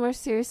a little more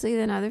seriously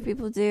than other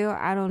people do.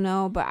 I don't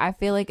know, but I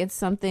feel like it's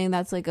something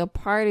that's like a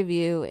part of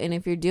you, and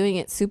if you're doing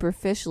it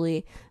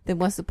superficially, then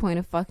what's the point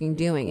of fucking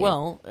doing it?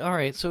 Well, all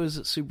right, so is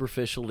it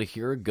superficial to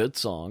hear a good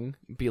song,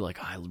 be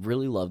like, I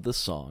really love this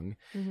song,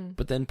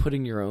 but then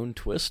putting your own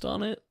twist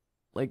on it?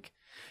 Like,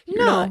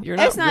 you're not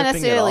it's not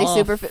necessarily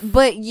superficial,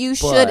 but you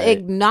should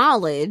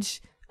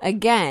acknowledge,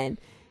 again,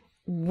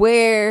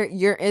 where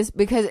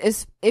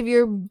because if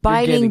you're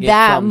biting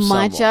that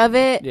much of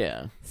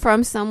it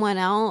from someone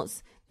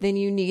else, then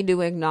you need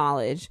to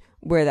acknowledge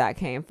where that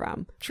came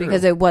from. True.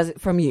 Because it wasn't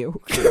from you.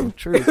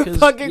 True. It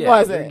fucking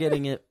wasn't. You're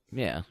getting it.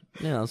 Yeah.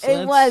 So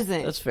it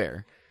wasn't. That's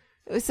fair.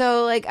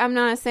 So like, I'm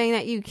not saying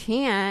that you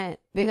can't,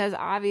 because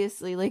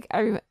obviously, like,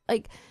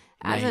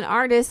 as an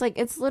artist, like,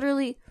 it's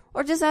literally,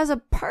 or just as a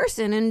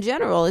person in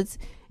general, it's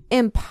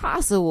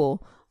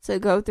impossible to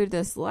go through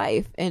this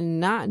life and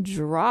not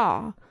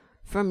draw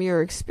from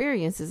your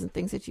experiences and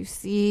things that you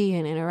see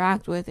and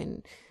interact with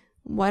and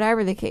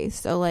whatever the case.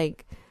 So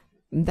like,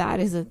 that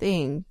is a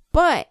thing.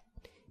 But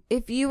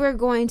if you are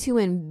going to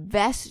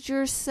invest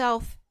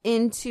yourself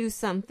into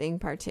something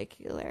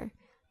particular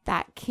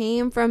that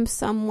came from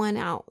someone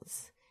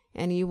else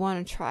and you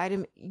want to try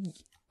to,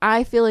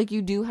 I feel like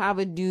you do have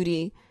a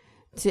duty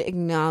to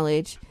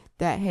acknowledge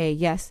that, hey,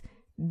 yes,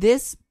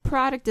 this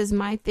product is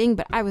my thing,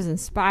 but I was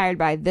inspired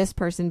by this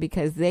person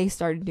because they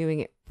started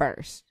doing it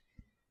first.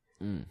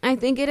 I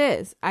think it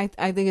is. I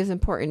think it's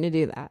important to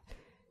do that.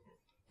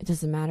 It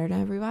doesn't matter to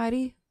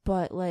everybody,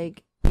 but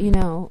like,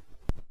 I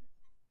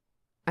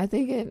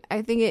think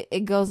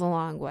it goes a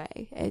long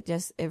way.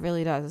 It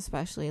really does,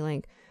 especially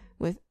like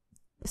with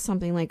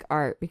something like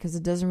art, because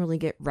it doesn't really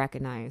get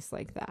recognized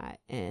like that,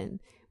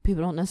 and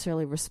people don't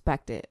necessarily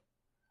respect it.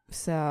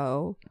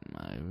 So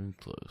not even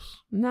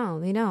close. No,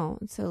 they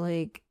don't. So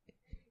like,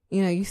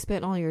 you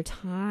spent all your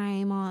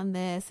time on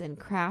this and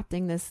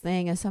crafting this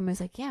thing, and somebody's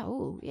like, yeah,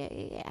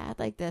 I'd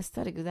like this,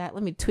 that.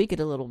 Let me tweak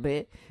it a little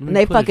bit. And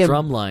they fucking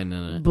drum line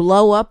in it,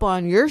 blow up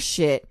on your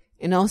shit,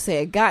 and don't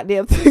say a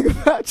goddamn thing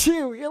about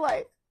you. You're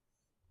like,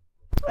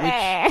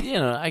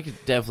 I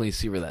could definitely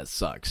see where that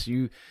sucks.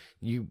 You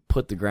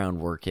put the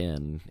groundwork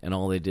in, and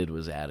all they did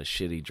was add a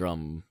shitty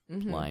drum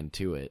line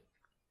to it.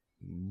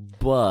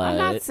 But I'm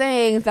not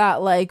saying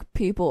that like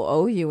people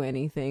owe you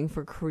anything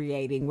for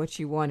creating what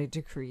you wanted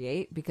to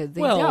create, because they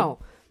don't.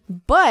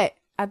 But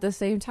at the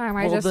same time,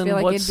 I just feel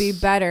like it'd be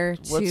better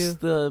to. What's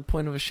the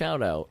point of a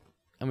shout out?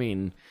 I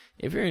mean,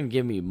 if you're gonna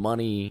give me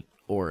money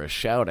or a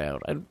shout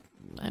out,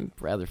 I'd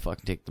rather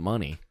fucking take the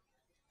money.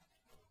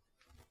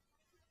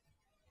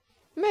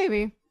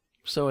 Maybe.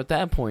 So at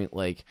that point,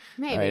 like,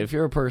 maybe. All right, if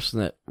you're a person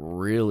that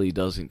really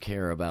doesn't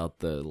care about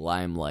the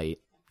limelight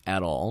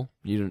at all,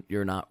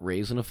 you're not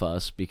raising a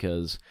fuss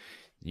because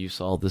you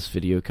saw this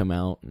video come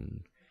out,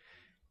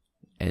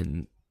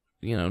 and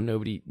you know,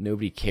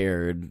 nobody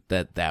cared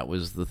that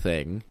was the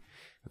thing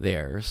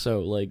there.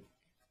 So, like,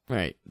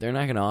 right, they're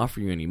not going to offer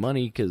you any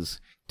money because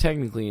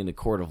technically in a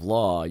court of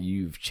law,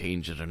 you've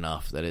changed it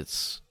enough that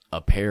it's a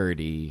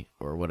parody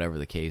or whatever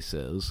the case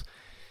is.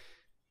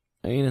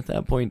 I mean, at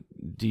that point,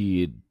 do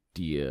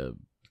you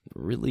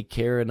really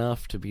care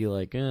enough to be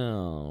like,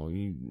 oh,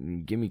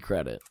 you give me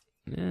credit?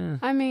 Yeah.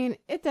 I mean,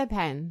 it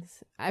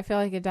depends. I feel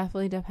like it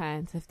definitely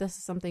depends. If this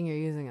is something you're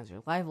using as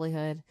your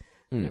livelihood,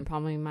 then it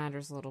probably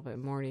matters a little bit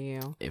more to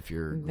you. If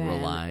you're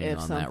relying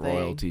on that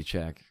royalty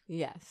check.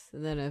 Yes.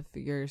 Than if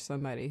you're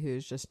somebody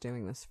who's just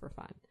doing this for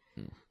fun.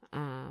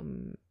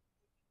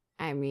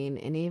 I mean,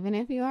 and even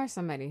if you are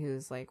somebody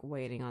who's like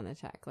waiting on the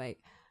check, like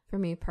for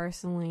me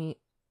personally,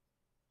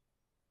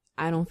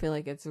 I don't feel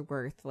like it's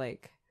worth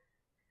like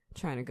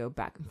trying to go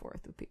back and forth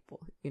with people,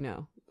 you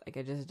know? Like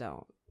I just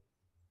don't.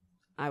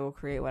 I will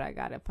create what I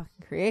gotta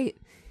fucking create.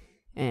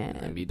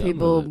 And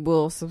people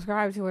will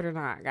subscribe to it or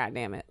not, god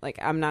damn it. Like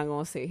I'm not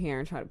gonna sit here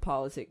and try to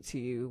politic to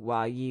you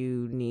while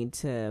you need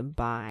to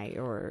buy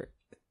or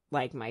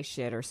like my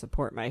shit or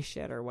support my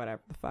shit or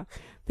whatever the fuck.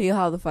 Feel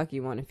how the fuck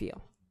you want to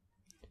feel.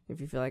 If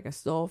you feel like I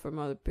stole from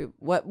other people,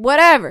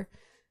 whatever.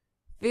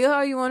 Feel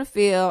how you want to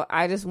feel.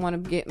 I just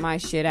want to get my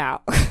shit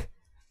out.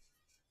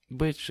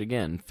 Which,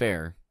 again,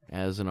 fair.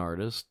 As an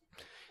artist,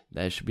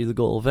 that should be the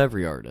goal of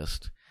every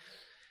artist.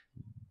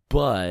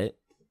 But,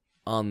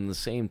 on the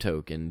same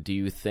token, do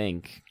you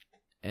think,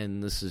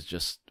 and this is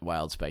just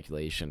wild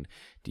speculation,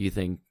 do you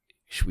think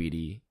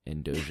Saweetie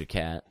and Doja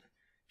Cat,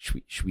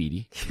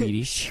 Saweetie,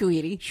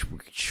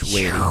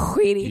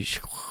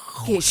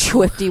 Get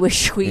swifty with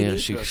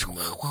Saweetie. Yeah,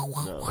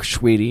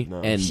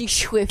 Saweetie and she's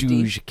swifty.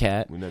 Doja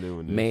Cat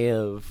may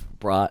have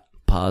brought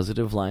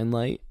positive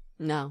limelight.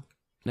 No,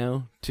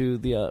 to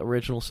the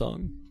original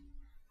song.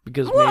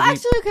 Because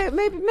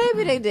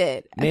maybe they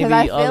did. Maybe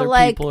I feel other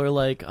like people are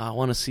like, I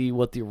want to see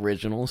what the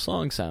original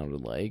song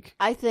sounded like.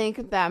 I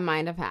think that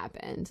might have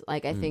happened.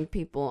 Like I think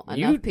people.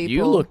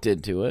 You looked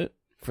into it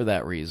for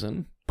that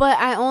reason. But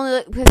I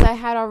only because I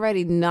had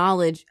already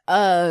knowledge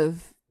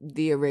of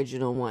the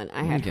original one.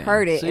 I had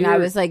heard it, so and I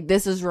was like,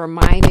 "This is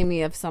reminding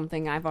me of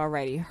something I've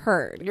already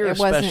heard." You're a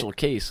special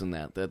case in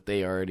that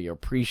they already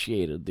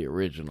appreciated the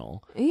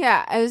original.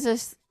 Yeah,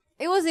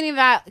 it wasn't even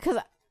that because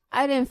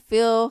I didn't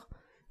feel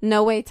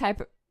no way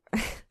type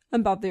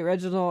about the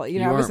original. You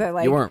know,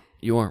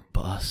 you weren't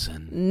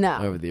bussing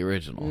over the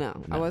original.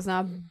 No, I was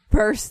not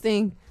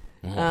bursting.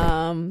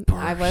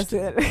 I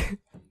wasn't.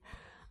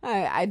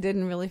 I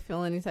didn't really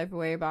feel any type of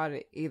way about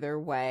it either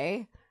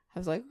way. I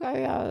was like,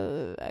 okay,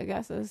 I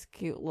guess this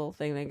cute little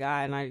thing they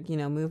got, and I,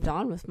 moved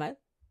on with my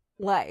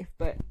life.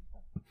 But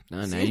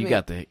now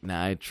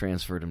I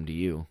transferred them to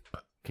you.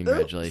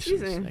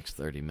 Congratulations! Next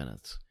 30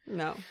 minutes.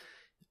 No.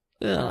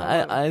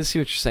 Yeah, I see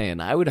what you're saying.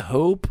 I would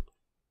hope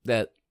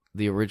that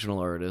the original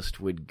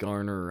artist would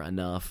garner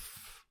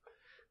enough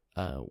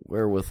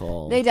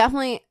wherewithal. They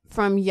definitely,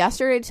 from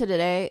yesterday to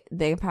today,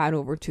 they've had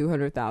over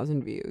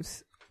 200,000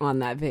 views on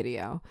that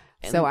video.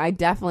 So I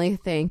definitely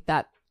think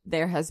that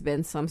there has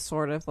been some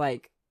sort of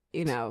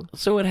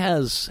So it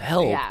has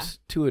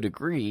helped to a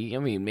degree. I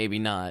mean, maybe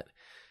not.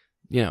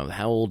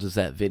 How old is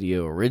that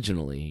video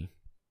originally?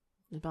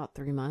 About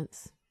 3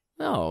 months.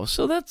 No,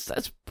 so that's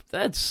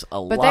a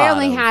lot. But they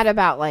only had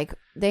about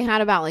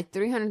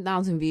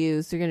 300,000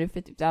 views,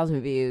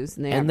 350,000 views,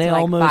 and they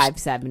almost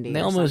 570. They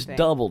almost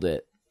doubled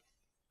it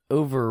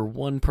over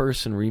one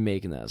person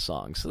remaking that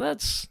song. So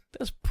that's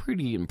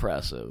pretty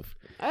impressive.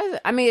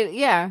 I mean,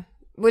 yeah.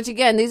 Which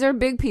again, these are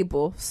big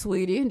people.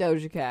 Saweetie and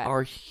Doja Cat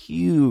are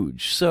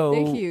huge. So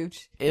they're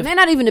huge. And they're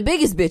not even the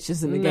biggest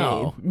bitches in the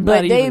game,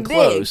 but they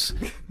close.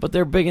 But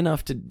they're big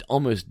enough to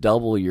almost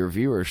double your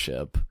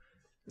viewership.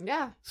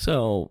 Yeah.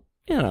 So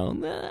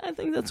I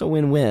think that's a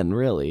win-win,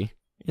 really.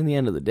 In the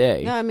end of the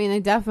day. No, I mean they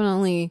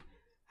definitely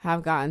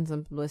have gotten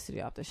some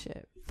publicity off the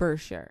shit for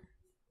sure.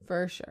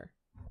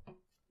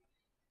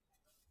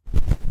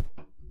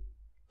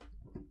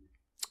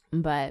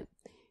 But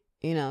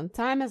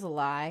time is a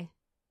lie.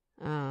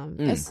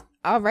 It's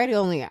already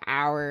only an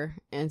hour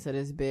into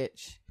this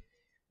bitch,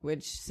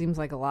 which seems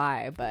like a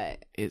lie,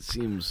 but it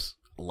seems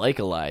like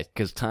a lie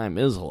because time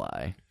is a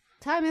lie.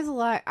 Time is a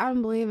lie. I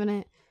don't believe in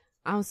it.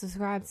 I don't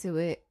subscribe to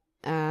it.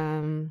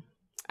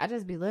 I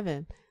just be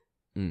living.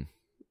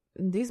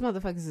 These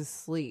motherfuckers is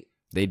asleep.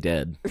 They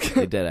dead.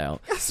 They dead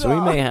out. So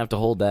we may have to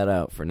hold that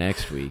out for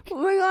next week.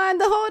 We're going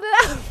to hold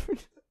it out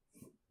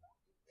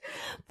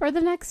for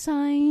the next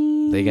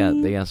time. They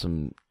got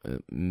some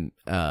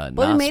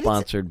not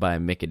sponsored by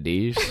Mickey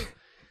D's.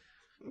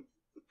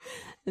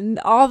 And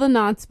all the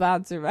not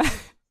sponsored by.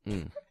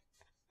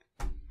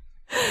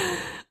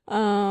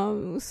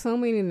 So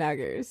many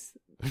nuggers.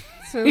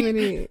 So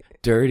many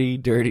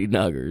dirty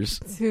nuggers.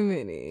 Too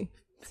many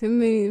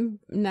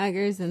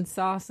nuggers and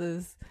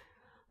sauces.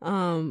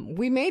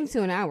 We made it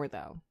to an hour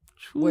though,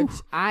 which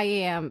I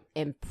am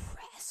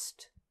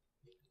impressed.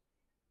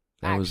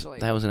 That was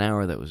an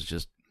hour that was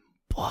just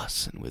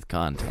bussing with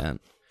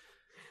content.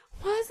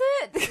 Was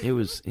it? It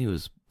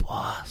was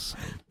boss.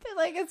 I feel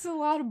like it's a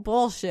lot of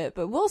bullshit,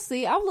 but we'll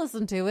see. I'll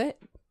listen to it.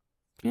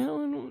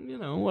 You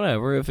know,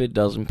 whatever. If it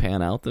doesn't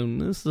pan out, then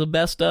this is the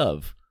best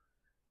of.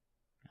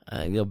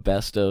 The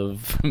best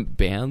of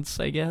bands,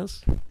 I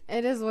guess.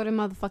 It is what it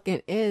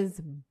motherfucking is,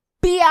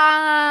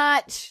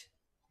 biatch.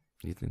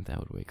 You think that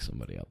would wake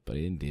somebody up, but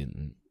it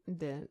didn't.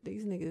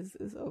 These niggas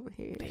is over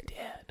here. They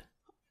did.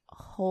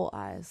 Whole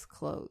eyes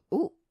closed.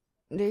 Ooh,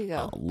 there you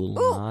go. A little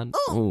nod.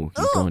 Oh,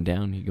 he's going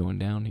down. He's going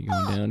down. He's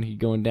going down. He's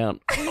going down.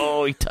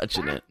 Oh, he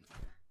touching it.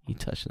 He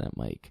touching that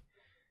mic.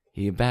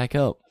 He back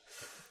up.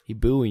 He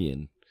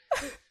buoying.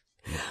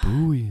 He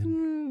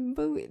buoying.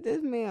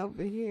 This man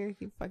over here,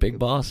 he fucking Big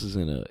Boss is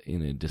in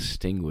a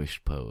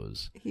distinguished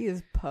pose. He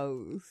is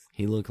posed.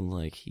 He looking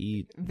like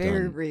he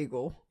very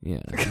regal.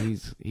 Yeah,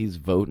 he's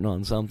voting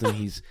on something.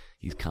 He's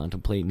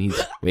contemplating.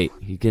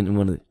 He's getting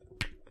one of the.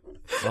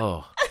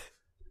 Oh,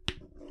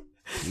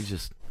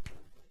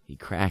 he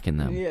cracking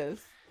them. Yes,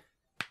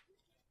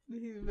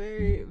 he's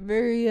very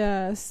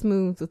very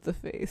smooth with the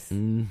face.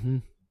 Mm-hmm.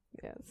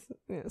 Yes.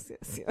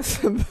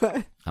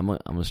 But I'm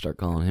gonna start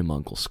calling him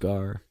Uncle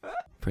Scar.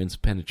 Prince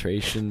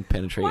Penetration,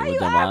 penetrating why with you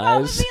them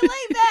eyes. Why you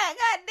like that?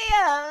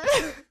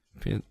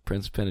 Goddamn.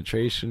 Prince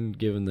Penetration,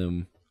 giving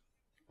them.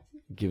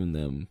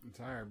 I'm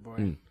tired,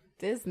 boy.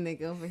 This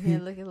nigga over here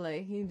looking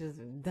like he just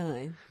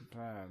done. I'm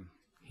tired.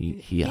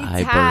 He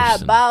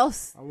tired,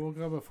 boss. I woke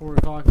up at 4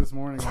 o'clock this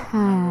morning. I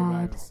go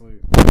back to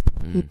sleep.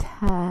 He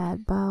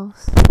tired,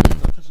 boss. Why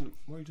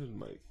are you touching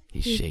the mic?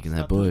 He's shaking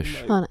that bush.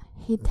 Hold on.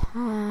 He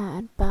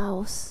tired,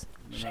 boss.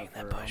 Shaking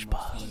that bush,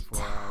 boss.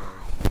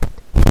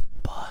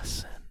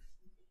 Bossing.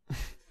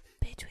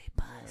 Bitch, we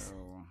bust.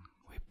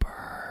 We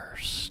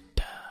burst.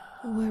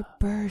 We're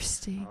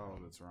bursting. Oh,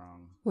 that's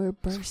wrong. We're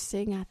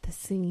bursting at the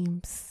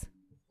seams.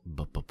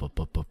 Burst.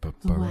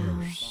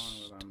 Wow.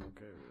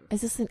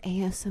 Is this an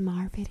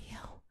ASMR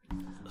video?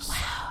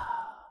 Wow.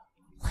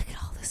 Look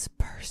at all this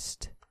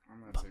burst.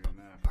 I'm gonna take a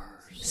nap.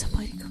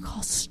 Somebody could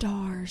call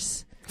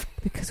stars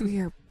because we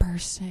are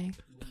bursting.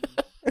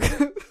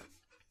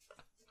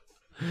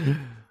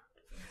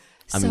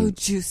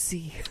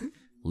 Juicy.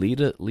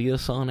 Lead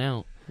us on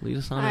out. Lead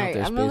us on all out right,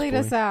 there, I'm gonna Space lead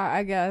Boy. us out,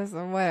 I guess,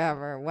 or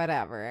whatever,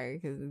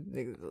 because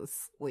niggas will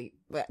sleep.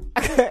 But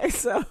okay,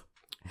 so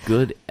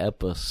good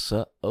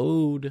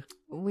episode.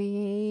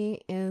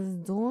 We is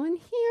doing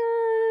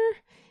here.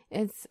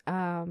 It's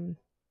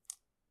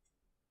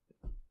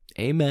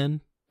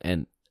Amen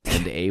and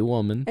a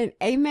woman. An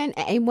amen,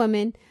 a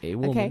woman. A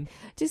woman. Okay,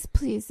 just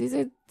please. These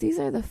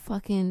are the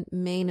fucking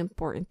main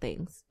important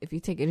things. If you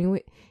take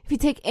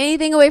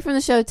anything away from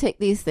the show, take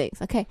these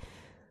things. Okay,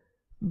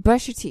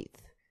 brush your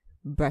teeth,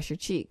 brush your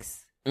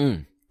cheeks,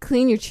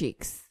 clean your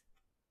cheeks.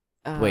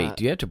 Wait,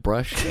 do you have to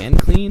brush and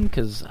clean?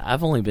 Because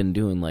I've only been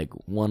doing like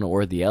one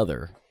or the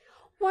other.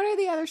 One or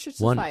the other should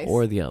suffice. One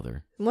or the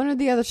other. One or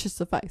the other should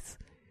suffice.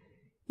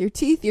 Your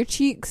teeth, your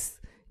cheeks,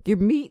 your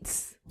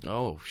meats.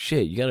 Oh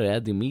shit! You gotta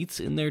add the meats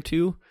in there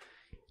too.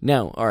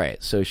 Now, all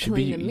right. So should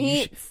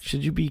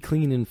you be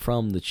cleaning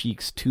from the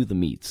cheeks to the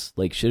meats?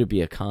 Like, should it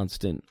be a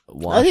constant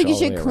wash? I think you all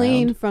the should way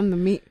clean around? from the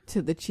meat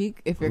to the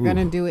cheek if you're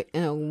gonna do it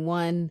in a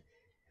one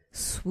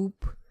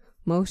swoop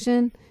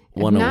motion.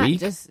 If One a not, week?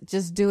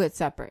 Just do it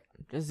separate.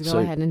 Just go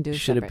ahead and do it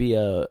Should separate. it be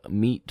a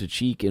meat to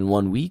cheek in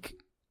 1 week?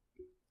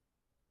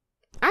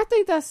 I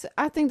think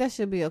that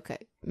should be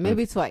okay.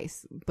 Maybe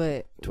twice,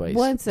 but Twice,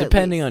 once at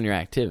depending least. on your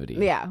activity.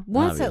 Yeah,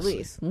 once obviously.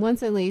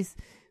 at least,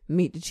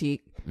 meat to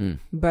cheek,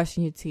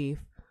 brushing your teeth,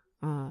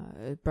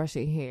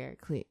 brushing hair,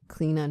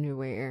 clean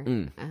underwear,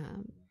 and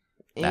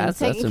That's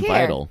taking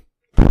care. vital.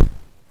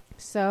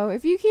 So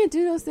if you can't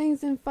do those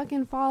things, then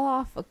fucking fall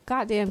off a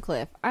goddamn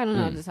cliff. I don't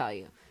know what to tell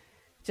you.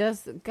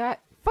 Just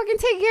fucking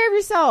take care of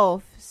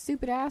yourself,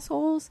 stupid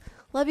assholes.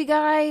 Love you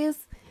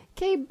guys.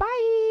 Okay,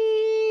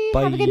 bye.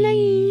 Bye. Have a good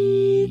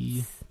night.